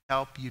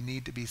help. You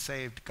need to be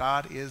saved.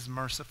 God is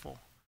merciful.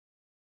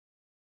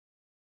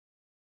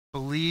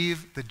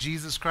 Believe that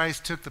Jesus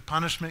Christ took the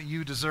punishment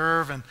you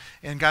deserve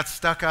and got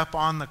stuck up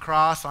on the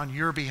cross on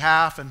your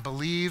behalf, and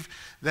believe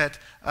that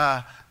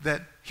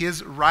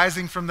his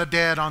rising from the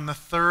dead on the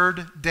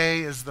third day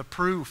is the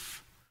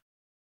proof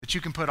that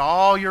you can put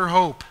all your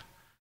hope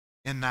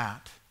in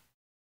that.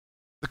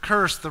 The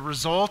curse, the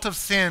result of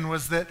sin,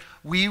 was that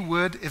we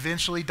would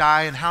eventually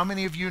die. And how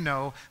many of you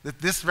know that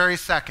this very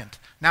second,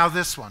 now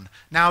this one,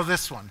 now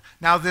this one,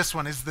 now this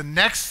one, is the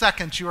next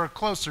second you are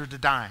closer to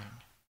dying?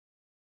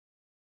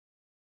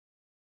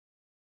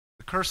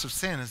 The curse of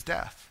sin is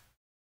death.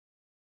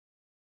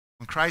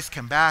 When Christ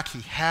came back,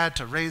 he had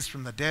to raise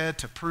from the dead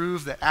to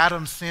prove that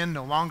Adam's sin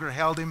no longer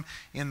held him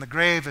in the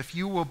grave. If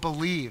you will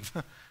believe,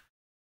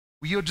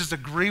 you'll just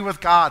agree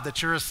with God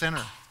that you're a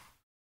sinner.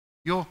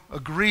 You'll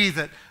agree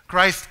that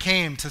Christ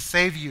came to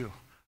save you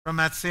from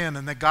that sin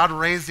and that God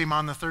raised him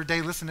on the third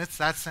day. Listen, it's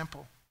that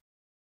simple.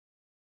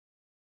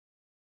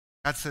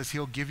 God says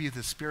he'll give you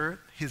the Spirit,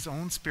 his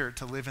own Spirit,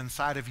 to live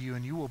inside of you,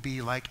 and you will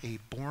be like a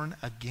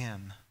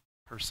born-again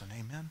person.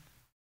 Amen?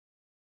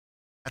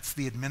 That's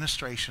the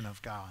administration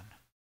of God.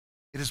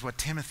 It is what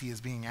Timothy is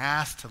being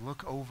asked to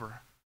look over.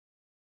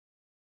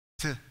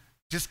 To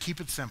just keep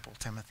it simple,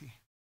 Timothy.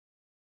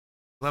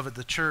 Beloved,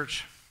 the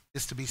church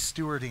is to be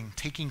stewarding,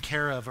 taking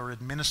care of, or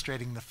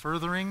administrating the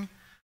furthering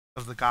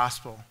of the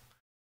gospel,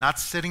 not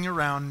sitting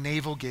around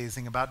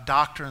navel-gazing about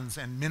doctrines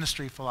and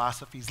ministry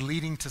philosophies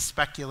leading to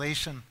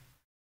speculation.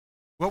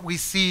 What we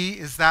see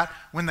is that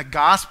when the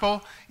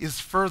gospel is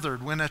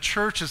furthered, when a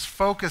church is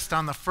focused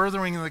on the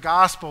furthering of the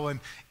gospel,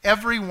 and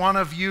every one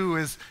of you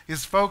is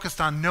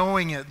focused on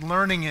knowing it,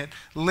 learning it,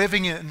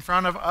 living it in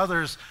front of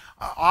others,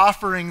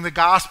 offering the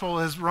gospel,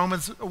 as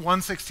Romans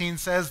 1:16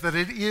 says, that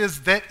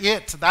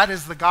that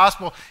is the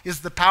gospel,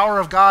 is the power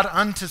of God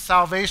unto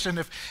salvation.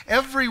 If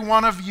every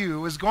one of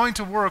you is going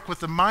to work with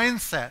the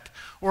mindset,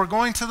 or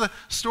going to the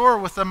store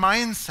with the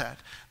mindset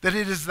that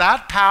it is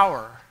that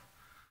power,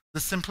 the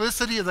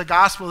simplicity of the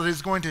gospel, that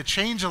is going to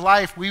change a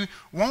life, we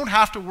won't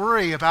have to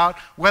worry about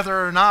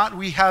whether or not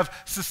we have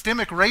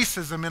systemic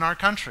racism in our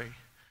country.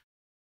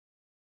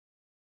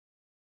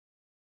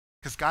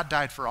 Because God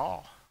died for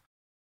all.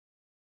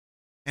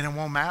 And it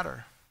won't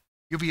matter.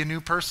 You'll be a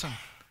new person.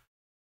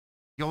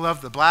 You'll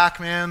love the black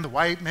man, the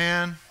white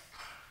man,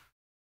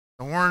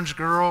 the orange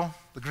girl,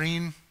 the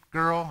green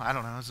girl. I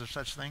don't know, is there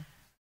such a thing?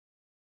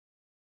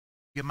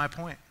 You get my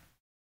point.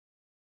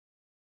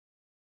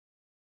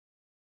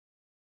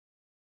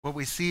 What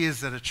we see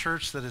is that a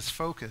church that is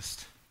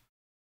focused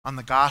on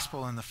the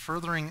gospel and the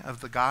furthering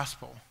of the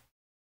gospel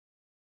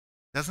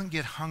doesn't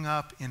get hung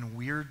up in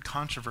weird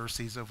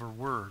controversies over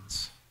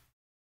words.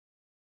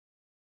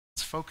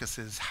 Its focus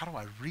is, how do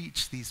I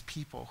reach these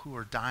people who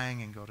are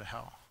dying and go to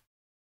hell?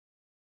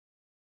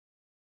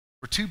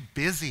 We're too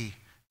busy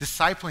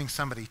discipling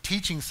somebody,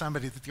 teaching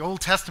somebody that the Old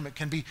Testament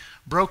can be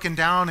broken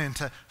down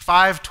into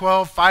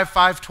 5:12,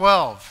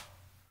 5:5:12.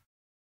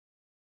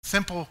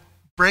 Simple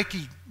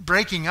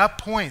breaking up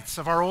points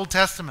of our Old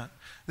Testament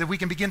that we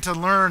can begin to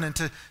learn and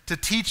to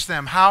teach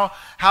them how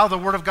the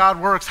Word of God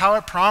works, how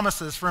it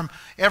promises from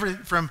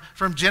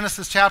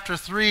Genesis chapter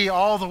 3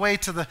 all the way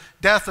to the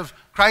death of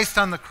Christ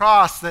on the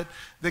cross, that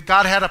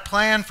God had a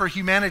plan for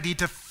humanity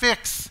to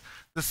fix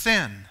the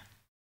sin.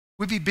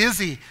 We'd be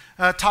busy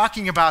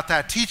talking about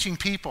that, teaching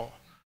people,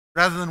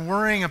 rather than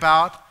worrying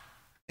about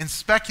and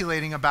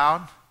speculating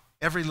about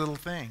every little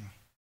thing.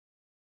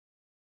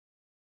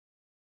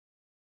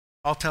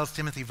 Paul tells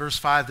Timothy, verse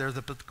 5 there,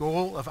 that the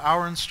goal of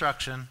our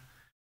instruction,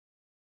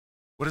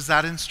 what is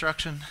that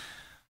instruction?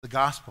 The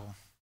gospel.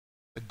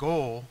 The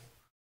goal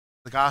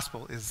of the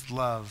gospel is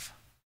love.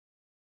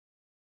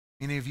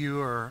 Many of you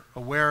are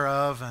aware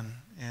of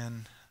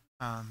and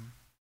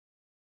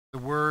the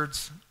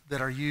words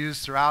that are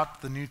used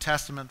throughout the New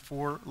Testament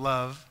for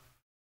love,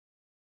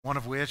 one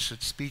of which,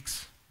 it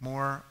speaks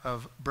more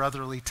of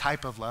brotherly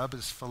type of love,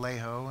 is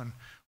phileo. And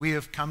we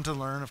have come to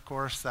learn, of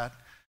course, that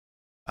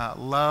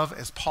love,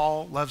 as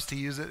Paul loves to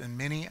use it, and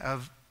many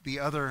of the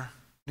other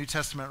New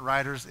Testament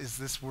writers is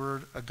this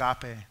word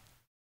agape.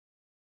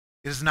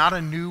 It is not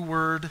a new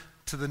word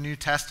to the New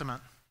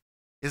Testament.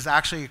 It is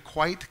actually a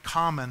quite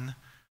common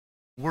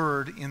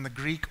word in the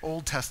Greek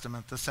Old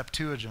Testament, the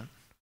Septuagint.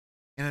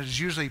 And it is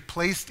usually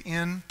placed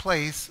in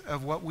place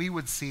of what we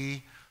would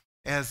see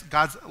as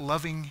God's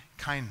loving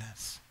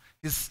kindness,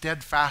 his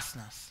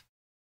steadfastness,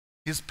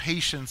 his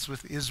patience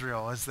with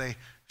Israel as they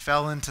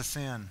fell into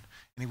sin.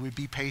 And he would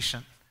be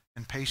patient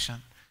and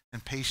patient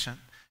and patient.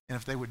 And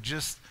if they would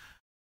just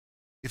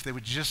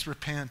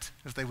repent,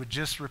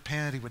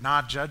 he would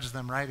not judge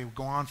them, right? He would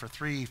go on for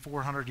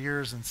 300-400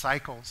 years in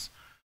cycles.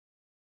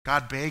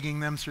 God begging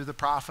them through the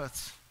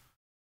prophets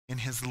in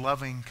his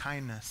loving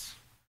kindness.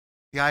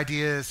 The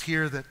idea is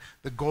here that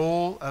the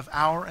goal of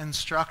our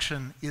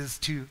instruction is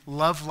to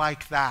love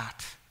like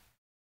that.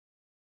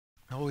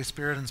 The Holy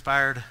Spirit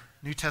inspired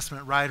New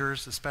Testament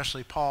writers,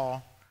 especially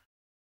Paul,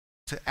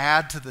 to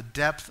add to the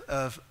depth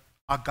of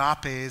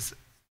agape's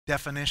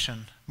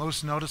definition.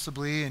 Most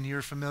noticeably, and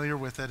you're familiar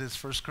with it,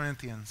 is 1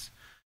 Corinthians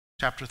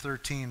chapter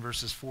 13,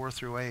 verses 4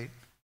 through 8.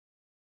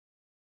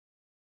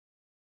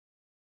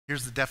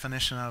 Here's the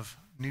definition of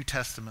New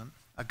Testament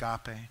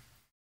agape.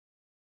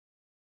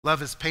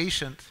 Love is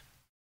patient.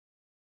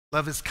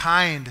 Love is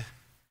kind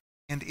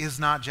and is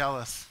not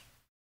jealous.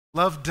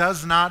 Love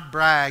does not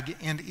brag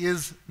and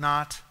is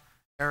not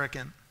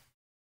arrogant.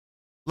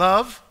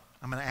 Love,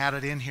 I'm going to add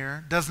it in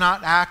here, does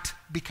not act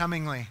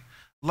becomingly.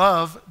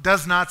 Love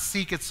does not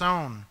seek its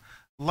own.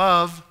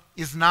 Love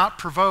is not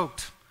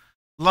provoked.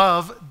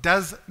 Love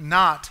does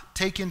not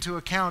take into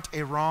account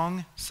a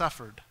wrong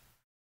suffered.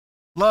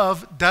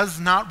 Love does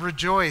not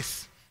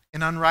rejoice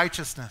in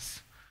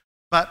unrighteousness,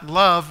 but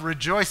love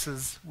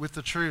rejoices with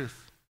the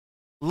truth.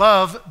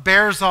 Love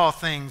bears all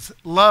things.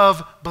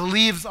 Love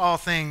believes all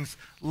things.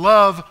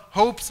 Love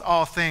hopes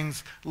all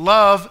things.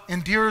 Love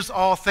endures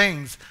all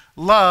things.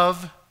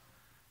 Love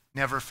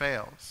never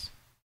fails.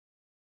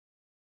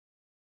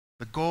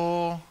 The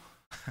goal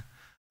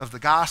of the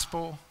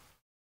gospel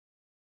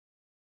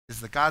is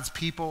that God's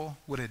people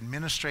would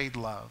administrate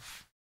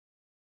love.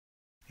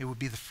 It would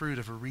be the fruit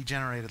of a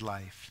regenerated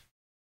life.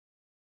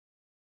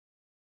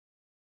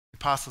 The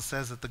apostle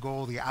says that the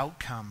goal, the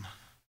outcome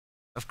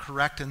of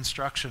correct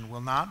instruction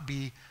will not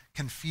be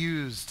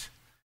confused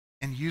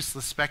and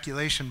useless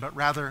speculation, but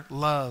rather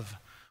love,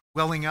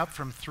 welling up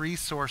from three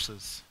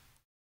sources: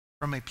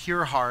 from a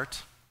pure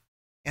heart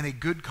and a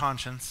good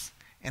conscience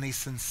and a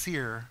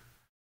sincere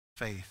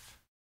faith.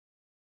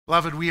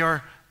 Beloved,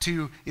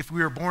 if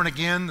we are born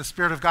again, the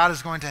Spirit of God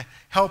is going to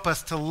help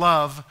us to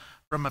love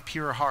from a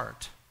pure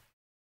heart.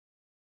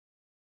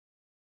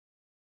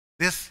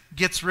 This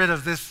gets rid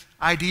of this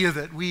idea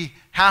that we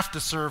have to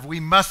serve,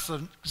 we must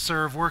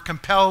serve, we're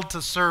compelled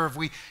to serve,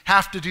 we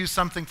have to do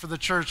something for the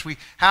church, we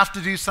have to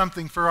do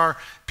something for our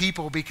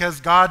people because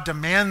God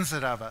demands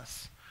it of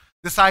us.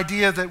 This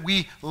idea that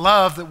we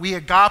love, that we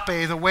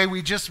agape, the way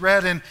we just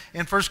read in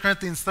 1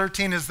 Corinthians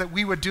 13, is that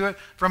we would do it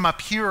from a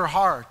pure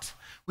heart.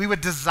 We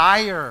would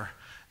desire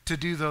to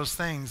do those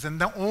things. And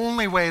the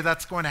only way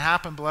that's going to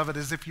happen, beloved,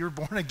 is if you're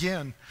born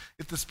again,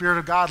 if the Spirit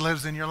of God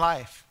lives in your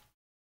life.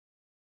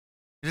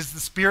 It is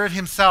the Spirit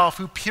himself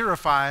who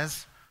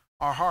purifies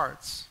our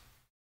hearts.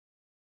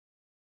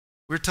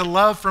 We're to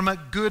love from a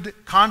good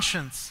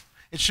conscience.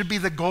 It should be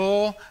the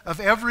goal of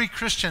every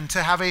Christian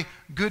to have a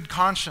good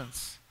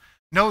conscience.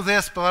 Know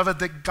this, beloved,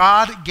 that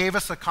God gave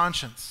us a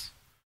conscience.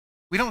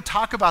 We don't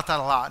talk about that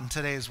a lot in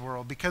today's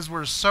world because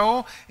we're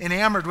so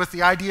enamored with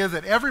the idea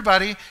that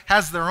everybody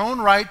has their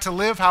own right to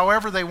live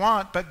however they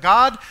want. But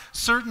God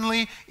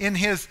certainly, in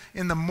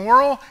the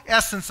moral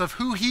essence of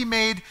who he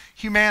made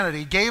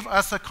humanity, gave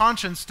us a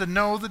conscience to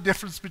know the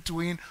difference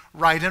between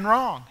right and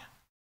wrong.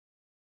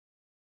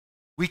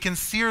 We can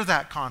sear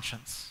that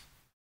conscience.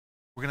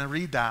 We're going to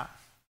read that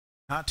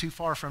not too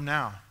far from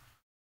now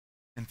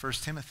in 1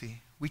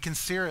 Timothy. We can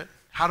sear it.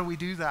 How do we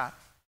do that?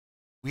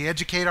 We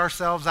educate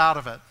ourselves out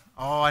of it.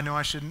 Oh, I know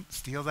I shouldn't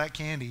steal that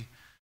candy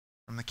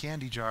from the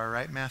candy jar,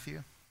 right,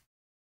 Matthew?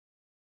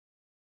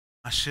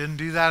 I shouldn't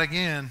do that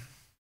again.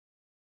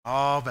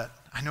 Oh, but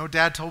I know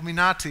Dad told me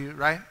not to,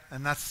 right?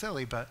 And that's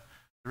silly, but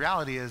the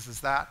reality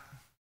is that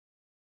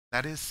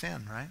is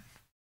sin, right?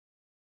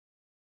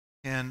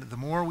 And the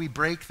more we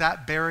break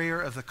that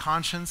barrier of the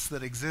conscience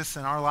that exists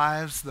in our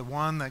lives, the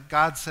one that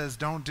God says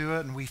don't do it,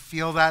 and we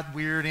feel that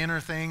weird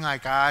inner thing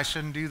like, I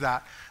shouldn't do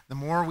that. The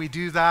more we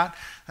do that,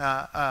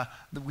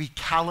 we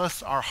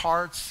callous our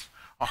hearts.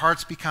 Our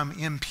hearts become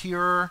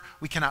impure.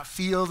 We cannot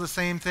feel the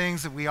same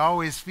things that we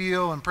always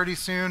feel. And pretty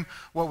soon,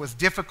 what was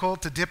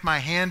difficult to dip my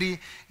hand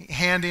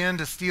in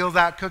to steal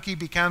that cookie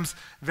becomes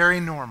very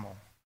normal.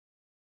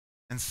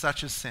 And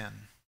such is sin.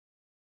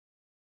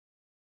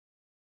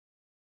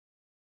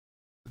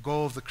 The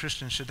goal of the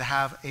Christian should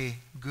have a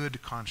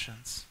good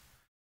conscience.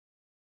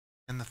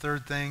 And the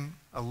third thing,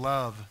 a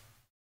love.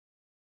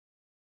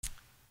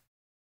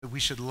 That we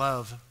should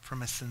love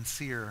from a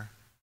sincere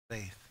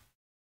faith.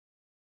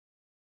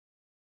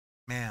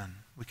 Man,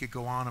 we could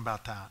go on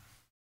about that.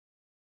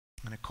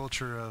 In a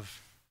culture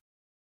of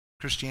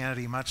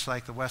Christianity, much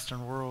like the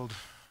Western world,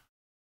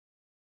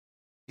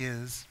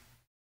 is,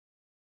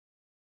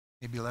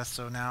 maybe less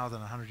so now than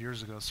 100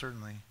 years ago,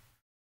 certainly.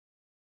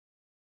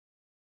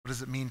 What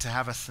does it mean to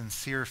have a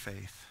sincere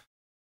faith?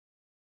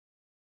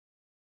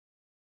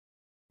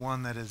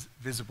 One that is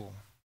visible.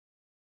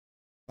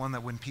 One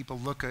that when people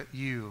look at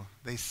you,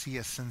 they see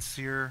a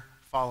sincere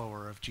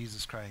follower of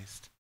Jesus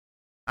Christ.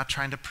 Not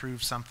trying to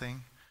prove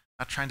something,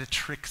 not trying to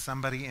trick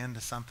somebody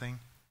into something.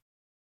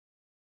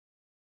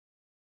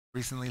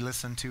 Recently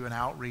listened to an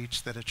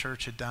outreach that a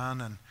church had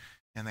done,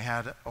 and they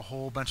had a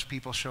whole bunch of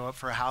people show up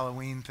for a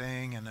Halloween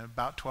thing, and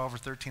about 12 or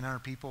 1,300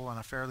 people in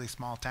a fairly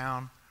small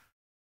town,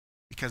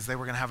 because they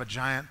were going to have a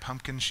giant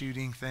pumpkin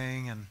shooting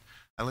thing. And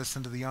I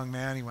listened to the young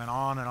man. He went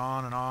on and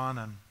on and on,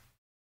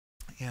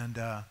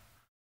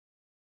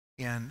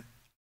 and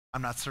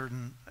I'm not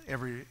certain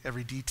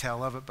every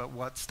detail of it, but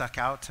what stuck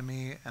out to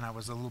me, and I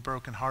was a little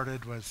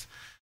brokenhearted, was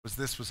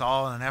this was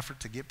all in an effort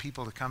to get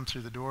people to come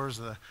through the doors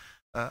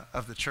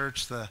of the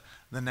church the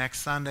next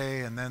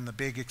Sunday. And then the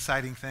big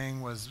exciting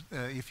thing was,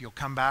 if you'll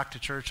come back to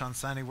church on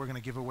Sunday, we're going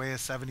to give away a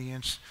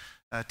 70-inch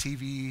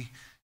TV.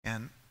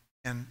 And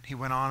he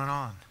went on and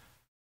on.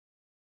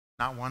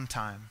 Not one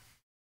time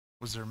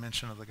was there a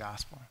mention of the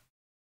gospel.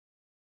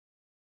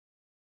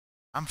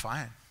 I'm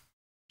fine.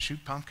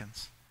 Shoot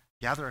pumpkins.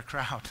 Gather a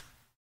crowd.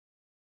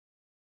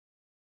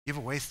 Give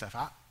away stuff.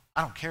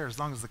 I don't care as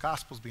long as the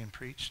gospel's being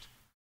preached.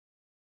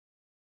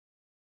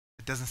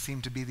 It doesn't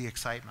seem to be the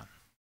excitement.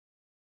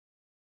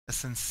 A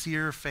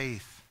sincere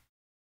faith.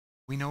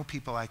 We know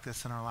people like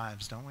this in our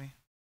lives, don't we?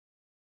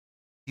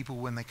 People,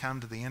 when they come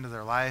to the end of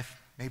their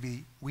life,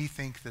 maybe we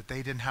think that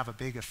they didn't have a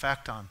big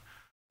effect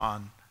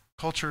on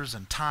cultures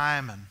and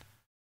time,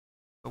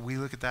 but we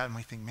look at that and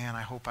we think, man,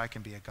 I hope I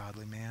can be a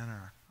godly man,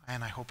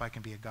 and I hope I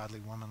can be a godly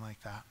woman like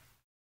that.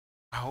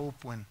 I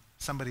hope when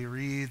somebody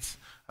reads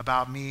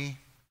about me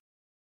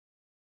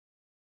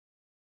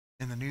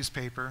in the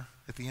newspaper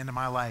at the end of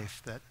my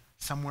life, that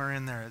somewhere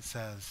in there it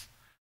says,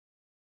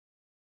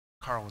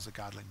 Carl was a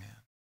godly man.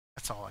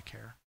 That's all I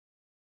care.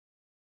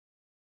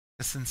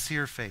 A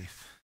sincere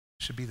faith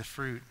should be the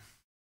fruit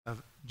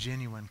of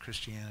genuine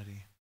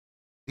Christianity.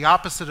 The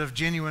opposite of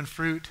genuine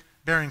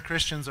fruit-bearing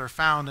Christians are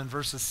found in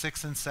verses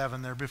 6 and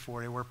 7 there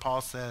before you, where Paul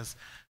says,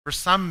 "For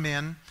some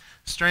men,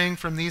 straying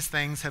from these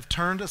things, have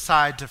turned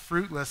aside to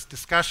fruitless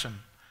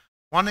discussion,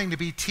 wanting to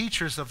be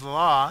teachers of the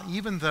law,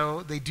 even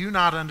though they do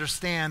not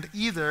understand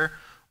either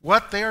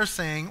what they are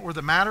saying or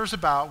the matters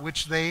about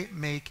which they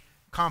make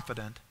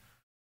confident."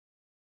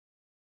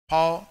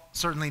 Paul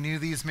certainly knew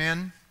these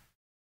men.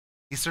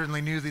 He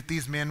certainly knew that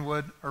these men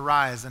would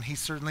arise, and he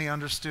certainly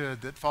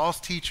understood that false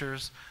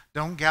teachers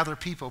don't gather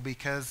people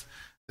because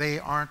they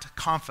aren't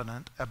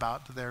confident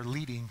about their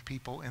leading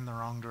people in the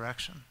wrong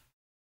direction.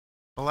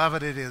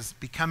 Beloved, it is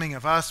becoming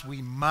of us.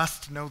 We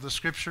must know the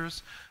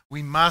scriptures.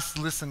 We must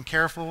listen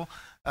carefully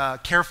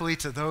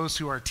to those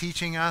who are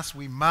teaching us.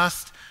 We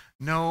must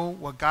know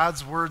what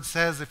God's word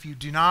says. If you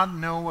do not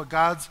know what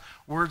God's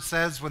word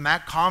says, when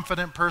that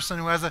confident person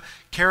who has a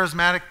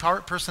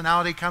charismatic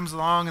personality comes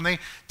along and they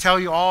tell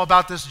you all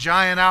about this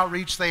giant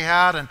outreach they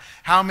had and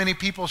how many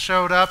people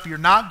showed up, you're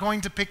not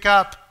going to pick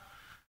up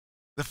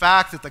the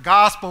fact that the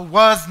gospel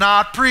was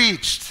not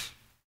preached.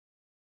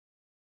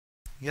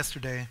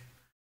 Yesterday,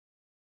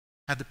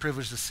 I had the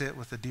privilege to sit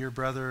with a dear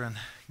brother and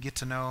get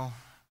to know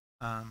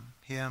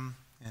him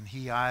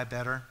and I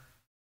better.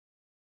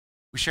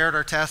 We shared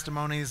our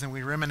testimonies and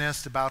we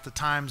reminisced about the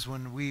times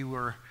when we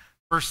were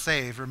first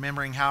saved,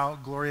 remembering how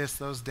glorious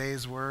those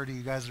days were. Do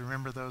you guys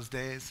remember those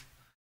days?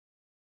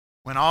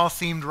 When all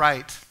seemed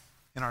right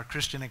in our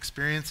Christian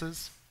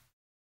experiences.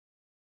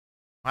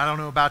 I don't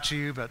know about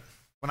you, but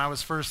when I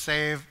was first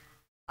saved,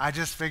 I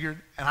just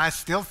figured, and I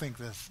still think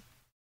this,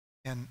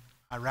 and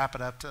I wrap it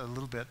up to a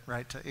little bit,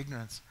 right, to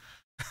ignorance,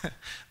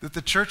 that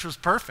the church was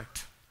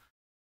perfect.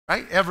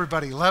 Right?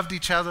 Everybody loved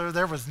each other.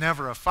 There was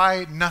never a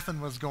fight.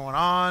 Nothing was going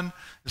on.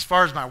 As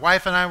far as my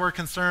wife and I were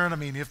concerned, I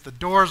mean, if the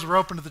doors were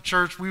open to the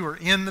church, we were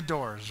in the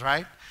doors,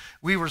 right?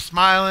 We were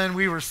smiling.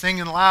 We were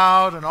singing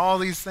loud and all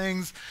these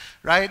things,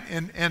 right?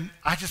 And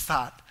I just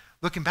thought,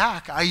 looking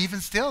back, I even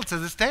still, to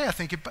this day, I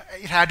think it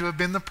had to have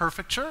been the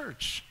perfect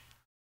church.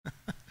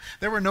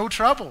 There were no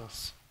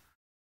troubles.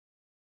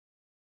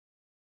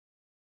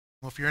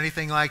 Well, if you're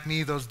anything like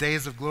me, those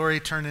days of glory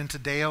turn into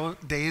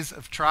days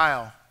of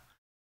trial.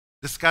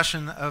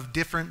 Discussion of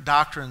different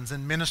doctrines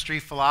and ministry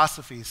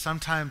philosophies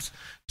sometimes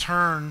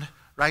turned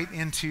right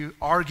into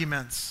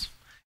arguments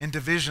and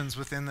divisions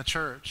within the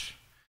church.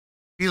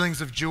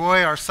 Feelings of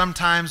joy are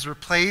sometimes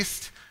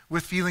replaced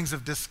with feelings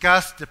of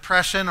disgust,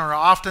 depression, or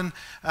often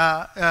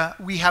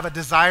we have a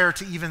desire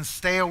to even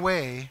stay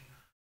away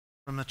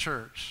from the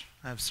church.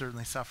 I've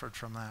certainly suffered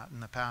from that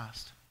in the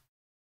past.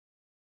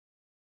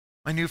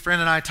 My new friend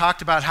and I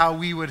talked about how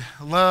we would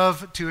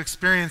love to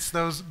experience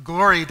those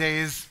glory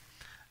days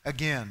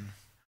again.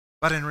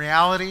 But in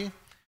reality,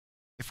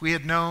 if we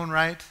had known,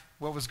 right,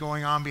 what was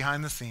going on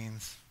behind the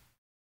scenes,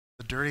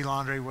 the dirty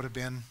laundry would have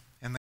been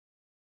in the...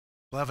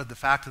 Beloved, the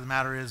fact of the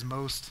matter is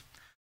most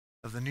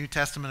of the New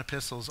Testament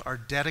epistles are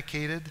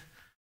dedicated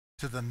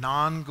to the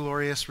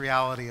non-glorious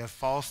reality of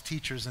false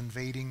teachers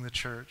invading the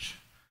church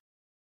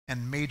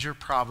and major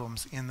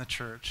problems in the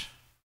church.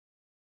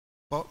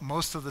 But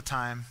most of the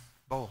time,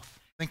 both.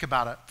 Think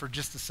about it for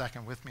just a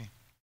second with me.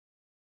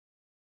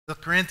 The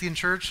Corinthian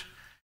church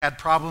had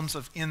problems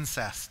of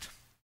incest.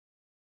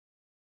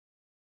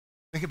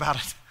 Think about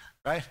it,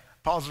 right?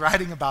 Paul's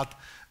writing about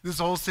this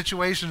whole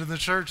situation in the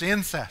church,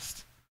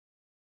 incest.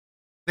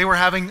 They were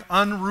having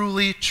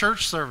unruly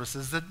church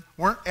services that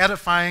weren't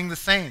edifying the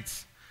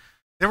saints.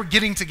 They were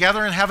getting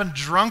together and having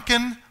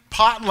drunken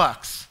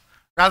potlucks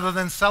rather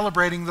than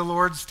celebrating the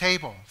Lord's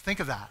table. Think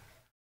of that.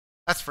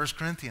 That's 1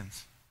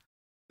 Corinthians.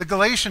 The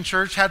Galatian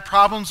church had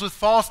problems with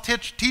false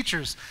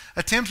teachers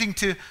attempting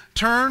to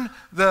turn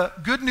the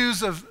good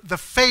news of the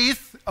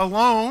faith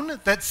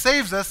alone that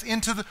saves us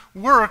into the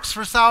works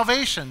for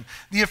salvation.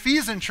 The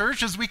Ephesian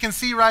church, as we can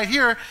see right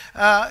here,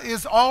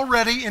 is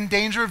already in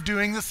danger of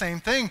doing the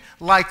same thing.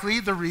 Likely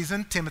the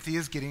reason Timothy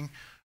is getting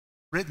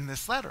written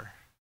this letter.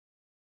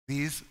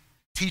 These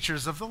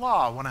teachers of the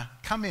law want to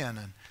come in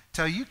and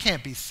tell you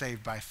can't be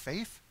saved by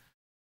faith.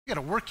 You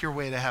got to work your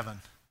way to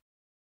heaven.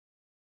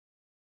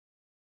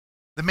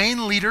 The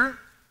main leader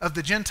of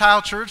the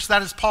Gentile church,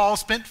 that is Paul,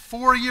 spent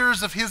 4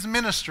 years of his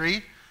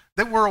ministry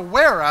that we're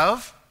aware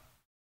of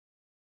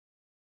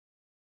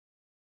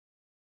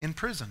in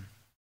prison,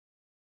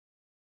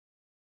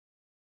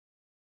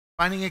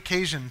 finding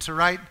occasion to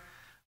write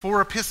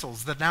 4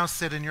 epistles that now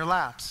sit in your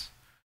laps.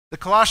 The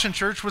Colossian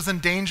church was in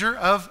danger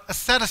of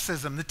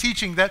asceticism, the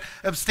teaching that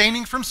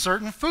abstaining from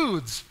certain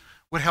foods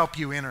would help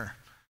you enter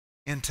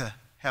into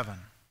heaven.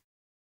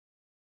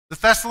 The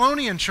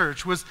Thessalonian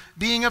church was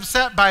being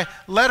upset by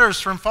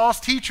letters from false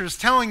teachers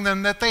telling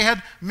them that they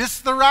had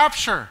missed the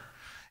rapture.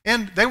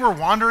 And they were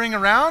wandering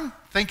around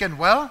thinking,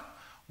 well,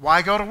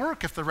 why go to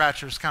work if the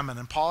rapture's coming?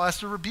 And Paul has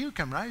to rebuke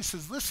them, right? He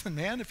says, listen,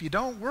 man, if you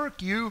don't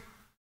work, you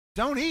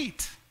don't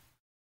eat.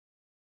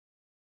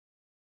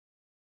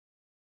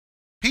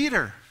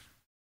 Peter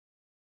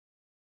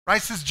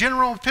writes his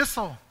general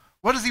epistle.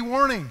 What is he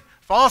warning?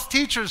 False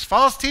teachers,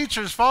 false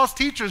teachers, false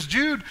teachers.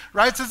 Jude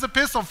writes his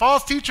epistle.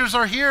 False teachers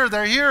are here.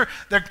 They're here.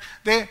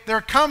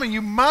 They're coming.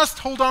 You must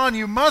hold on.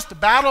 You must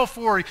battle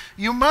for.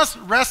 You must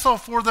wrestle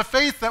for the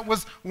faith that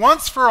was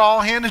once for all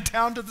handed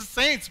down to the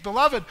saints.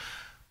 Beloved,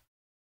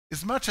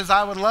 as much as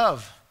I would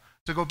love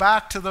to go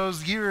back to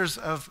those years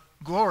of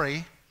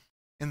glory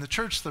in the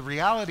church, the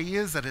reality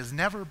is that has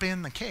never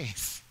been the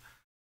case.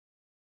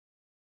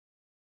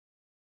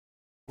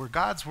 Where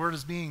God's word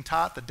is being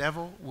taught, the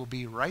devil will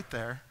be right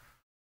there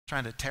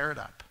trying to tear it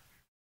up.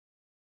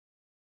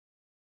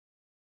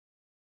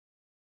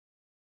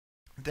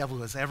 The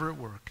devil is ever at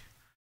work.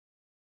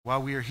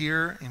 While we are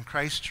here in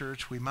Christ's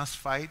church, we must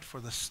fight for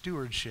the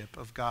stewardship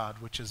of God,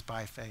 which is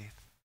by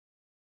faith.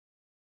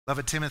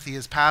 Beloved, Timothy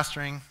is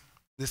pastoring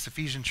this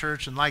Ephesian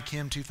church, and like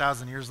him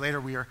 2,000 years later,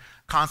 we are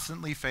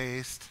constantly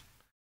faced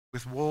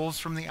with wolves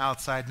from the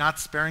outside, not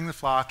sparing the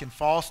flock, and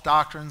false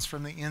doctrines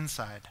from the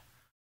inside,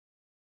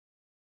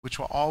 which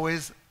will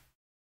always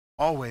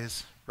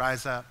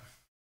rise up.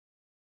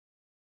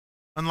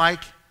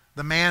 Unlike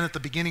the man at the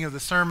beginning of the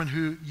sermon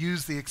who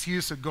used the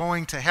excuse of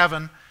going to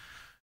heaven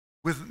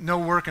with no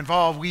work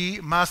involved, we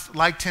must,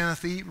 like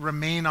Timothy,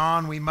 remain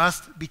on. We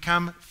must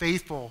become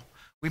faithful.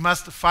 We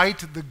must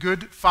fight the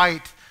good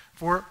fight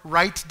for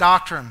right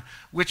doctrine,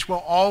 which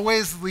will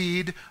always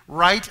lead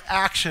right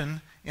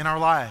action in our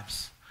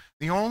lives.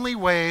 The only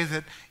way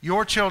that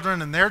your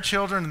children and their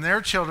children and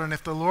their children,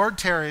 if the Lord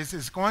tarries,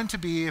 is going to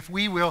be if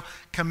we will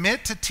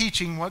commit to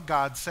teaching what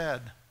God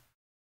said.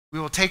 We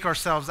will take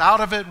ourselves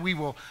out of it. We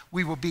will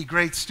be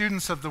great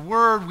students of the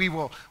Word. We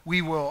will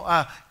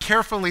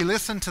carefully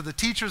listen to the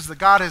teachers that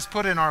God has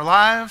put in our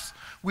lives.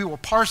 We will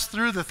parse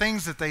through the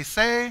things that they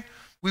say.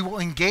 We will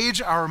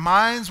engage our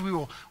minds. We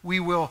will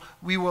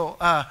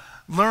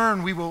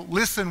learn. We will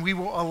listen. We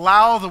will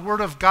allow the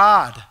Word of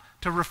God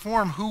to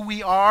reform who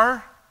we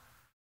are,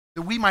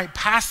 that we might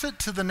pass it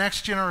to the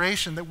next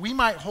generation, that we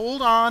might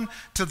hold on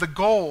to the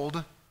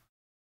gold,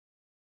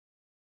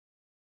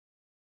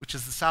 which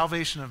is the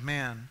salvation of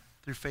man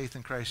through faith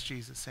in Christ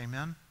Jesus.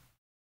 Amen?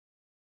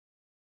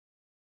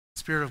 The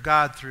Spirit of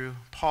God through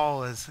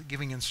Paul is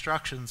giving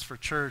instructions for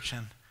church,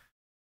 and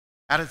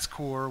at its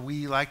core,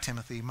 we, like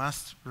Timothy,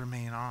 must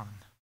remain on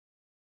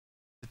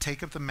to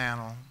take up the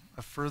mantle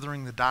of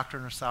furthering the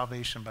doctrine of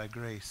salvation by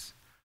grace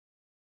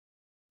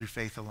through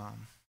faith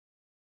alone.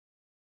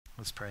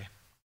 Let's pray.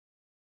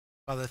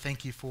 Father,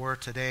 thank you for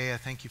today. I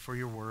thank you for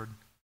your word.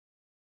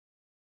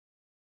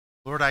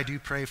 Lord, I do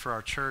pray for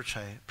our church.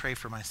 I pray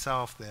for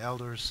myself, the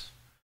elders,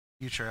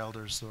 future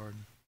elders, Lord,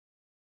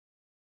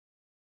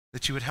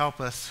 that you would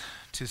help us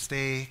to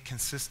stay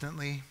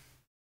consistently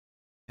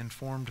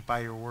informed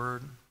by your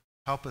word.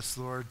 Help us,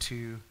 Lord,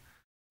 to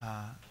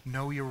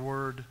know your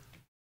word.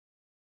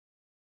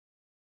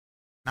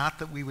 Not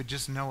that we would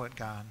just know it,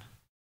 God,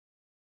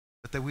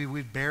 but that we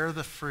would bear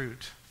the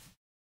fruit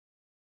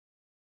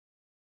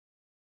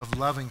of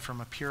loving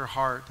from a pure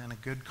heart and a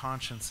good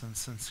conscience and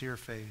sincere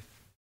faith.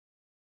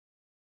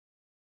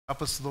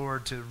 Help us,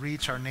 Lord, to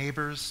reach our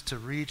neighbors, to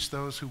reach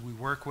those who we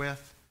work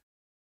with.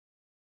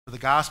 For the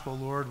gospel,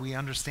 Lord, we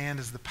understand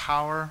is the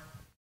power,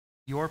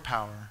 your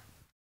power,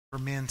 for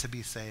men to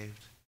be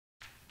saved.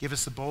 Give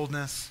us the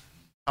boldness.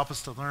 Help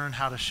us to learn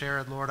how to share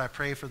it, Lord. I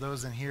pray for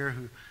those in here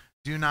who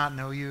do not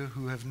know you,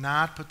 who have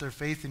not put their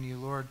faith in you,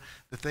 Lord,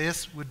 that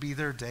this would be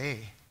their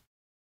day,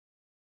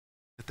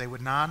 that they would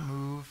not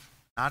move,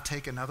 not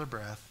take another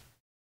breath,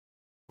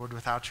 Lord,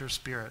 without your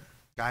Spirit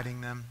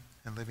guiding them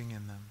and living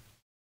in them.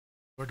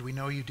 Lord, we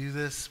know you do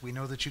this. We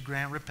know that you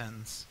grant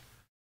repentance.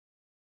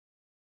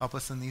 Help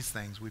us in these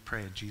things, we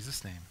pray in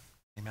Jesus' name.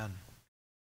 Amen.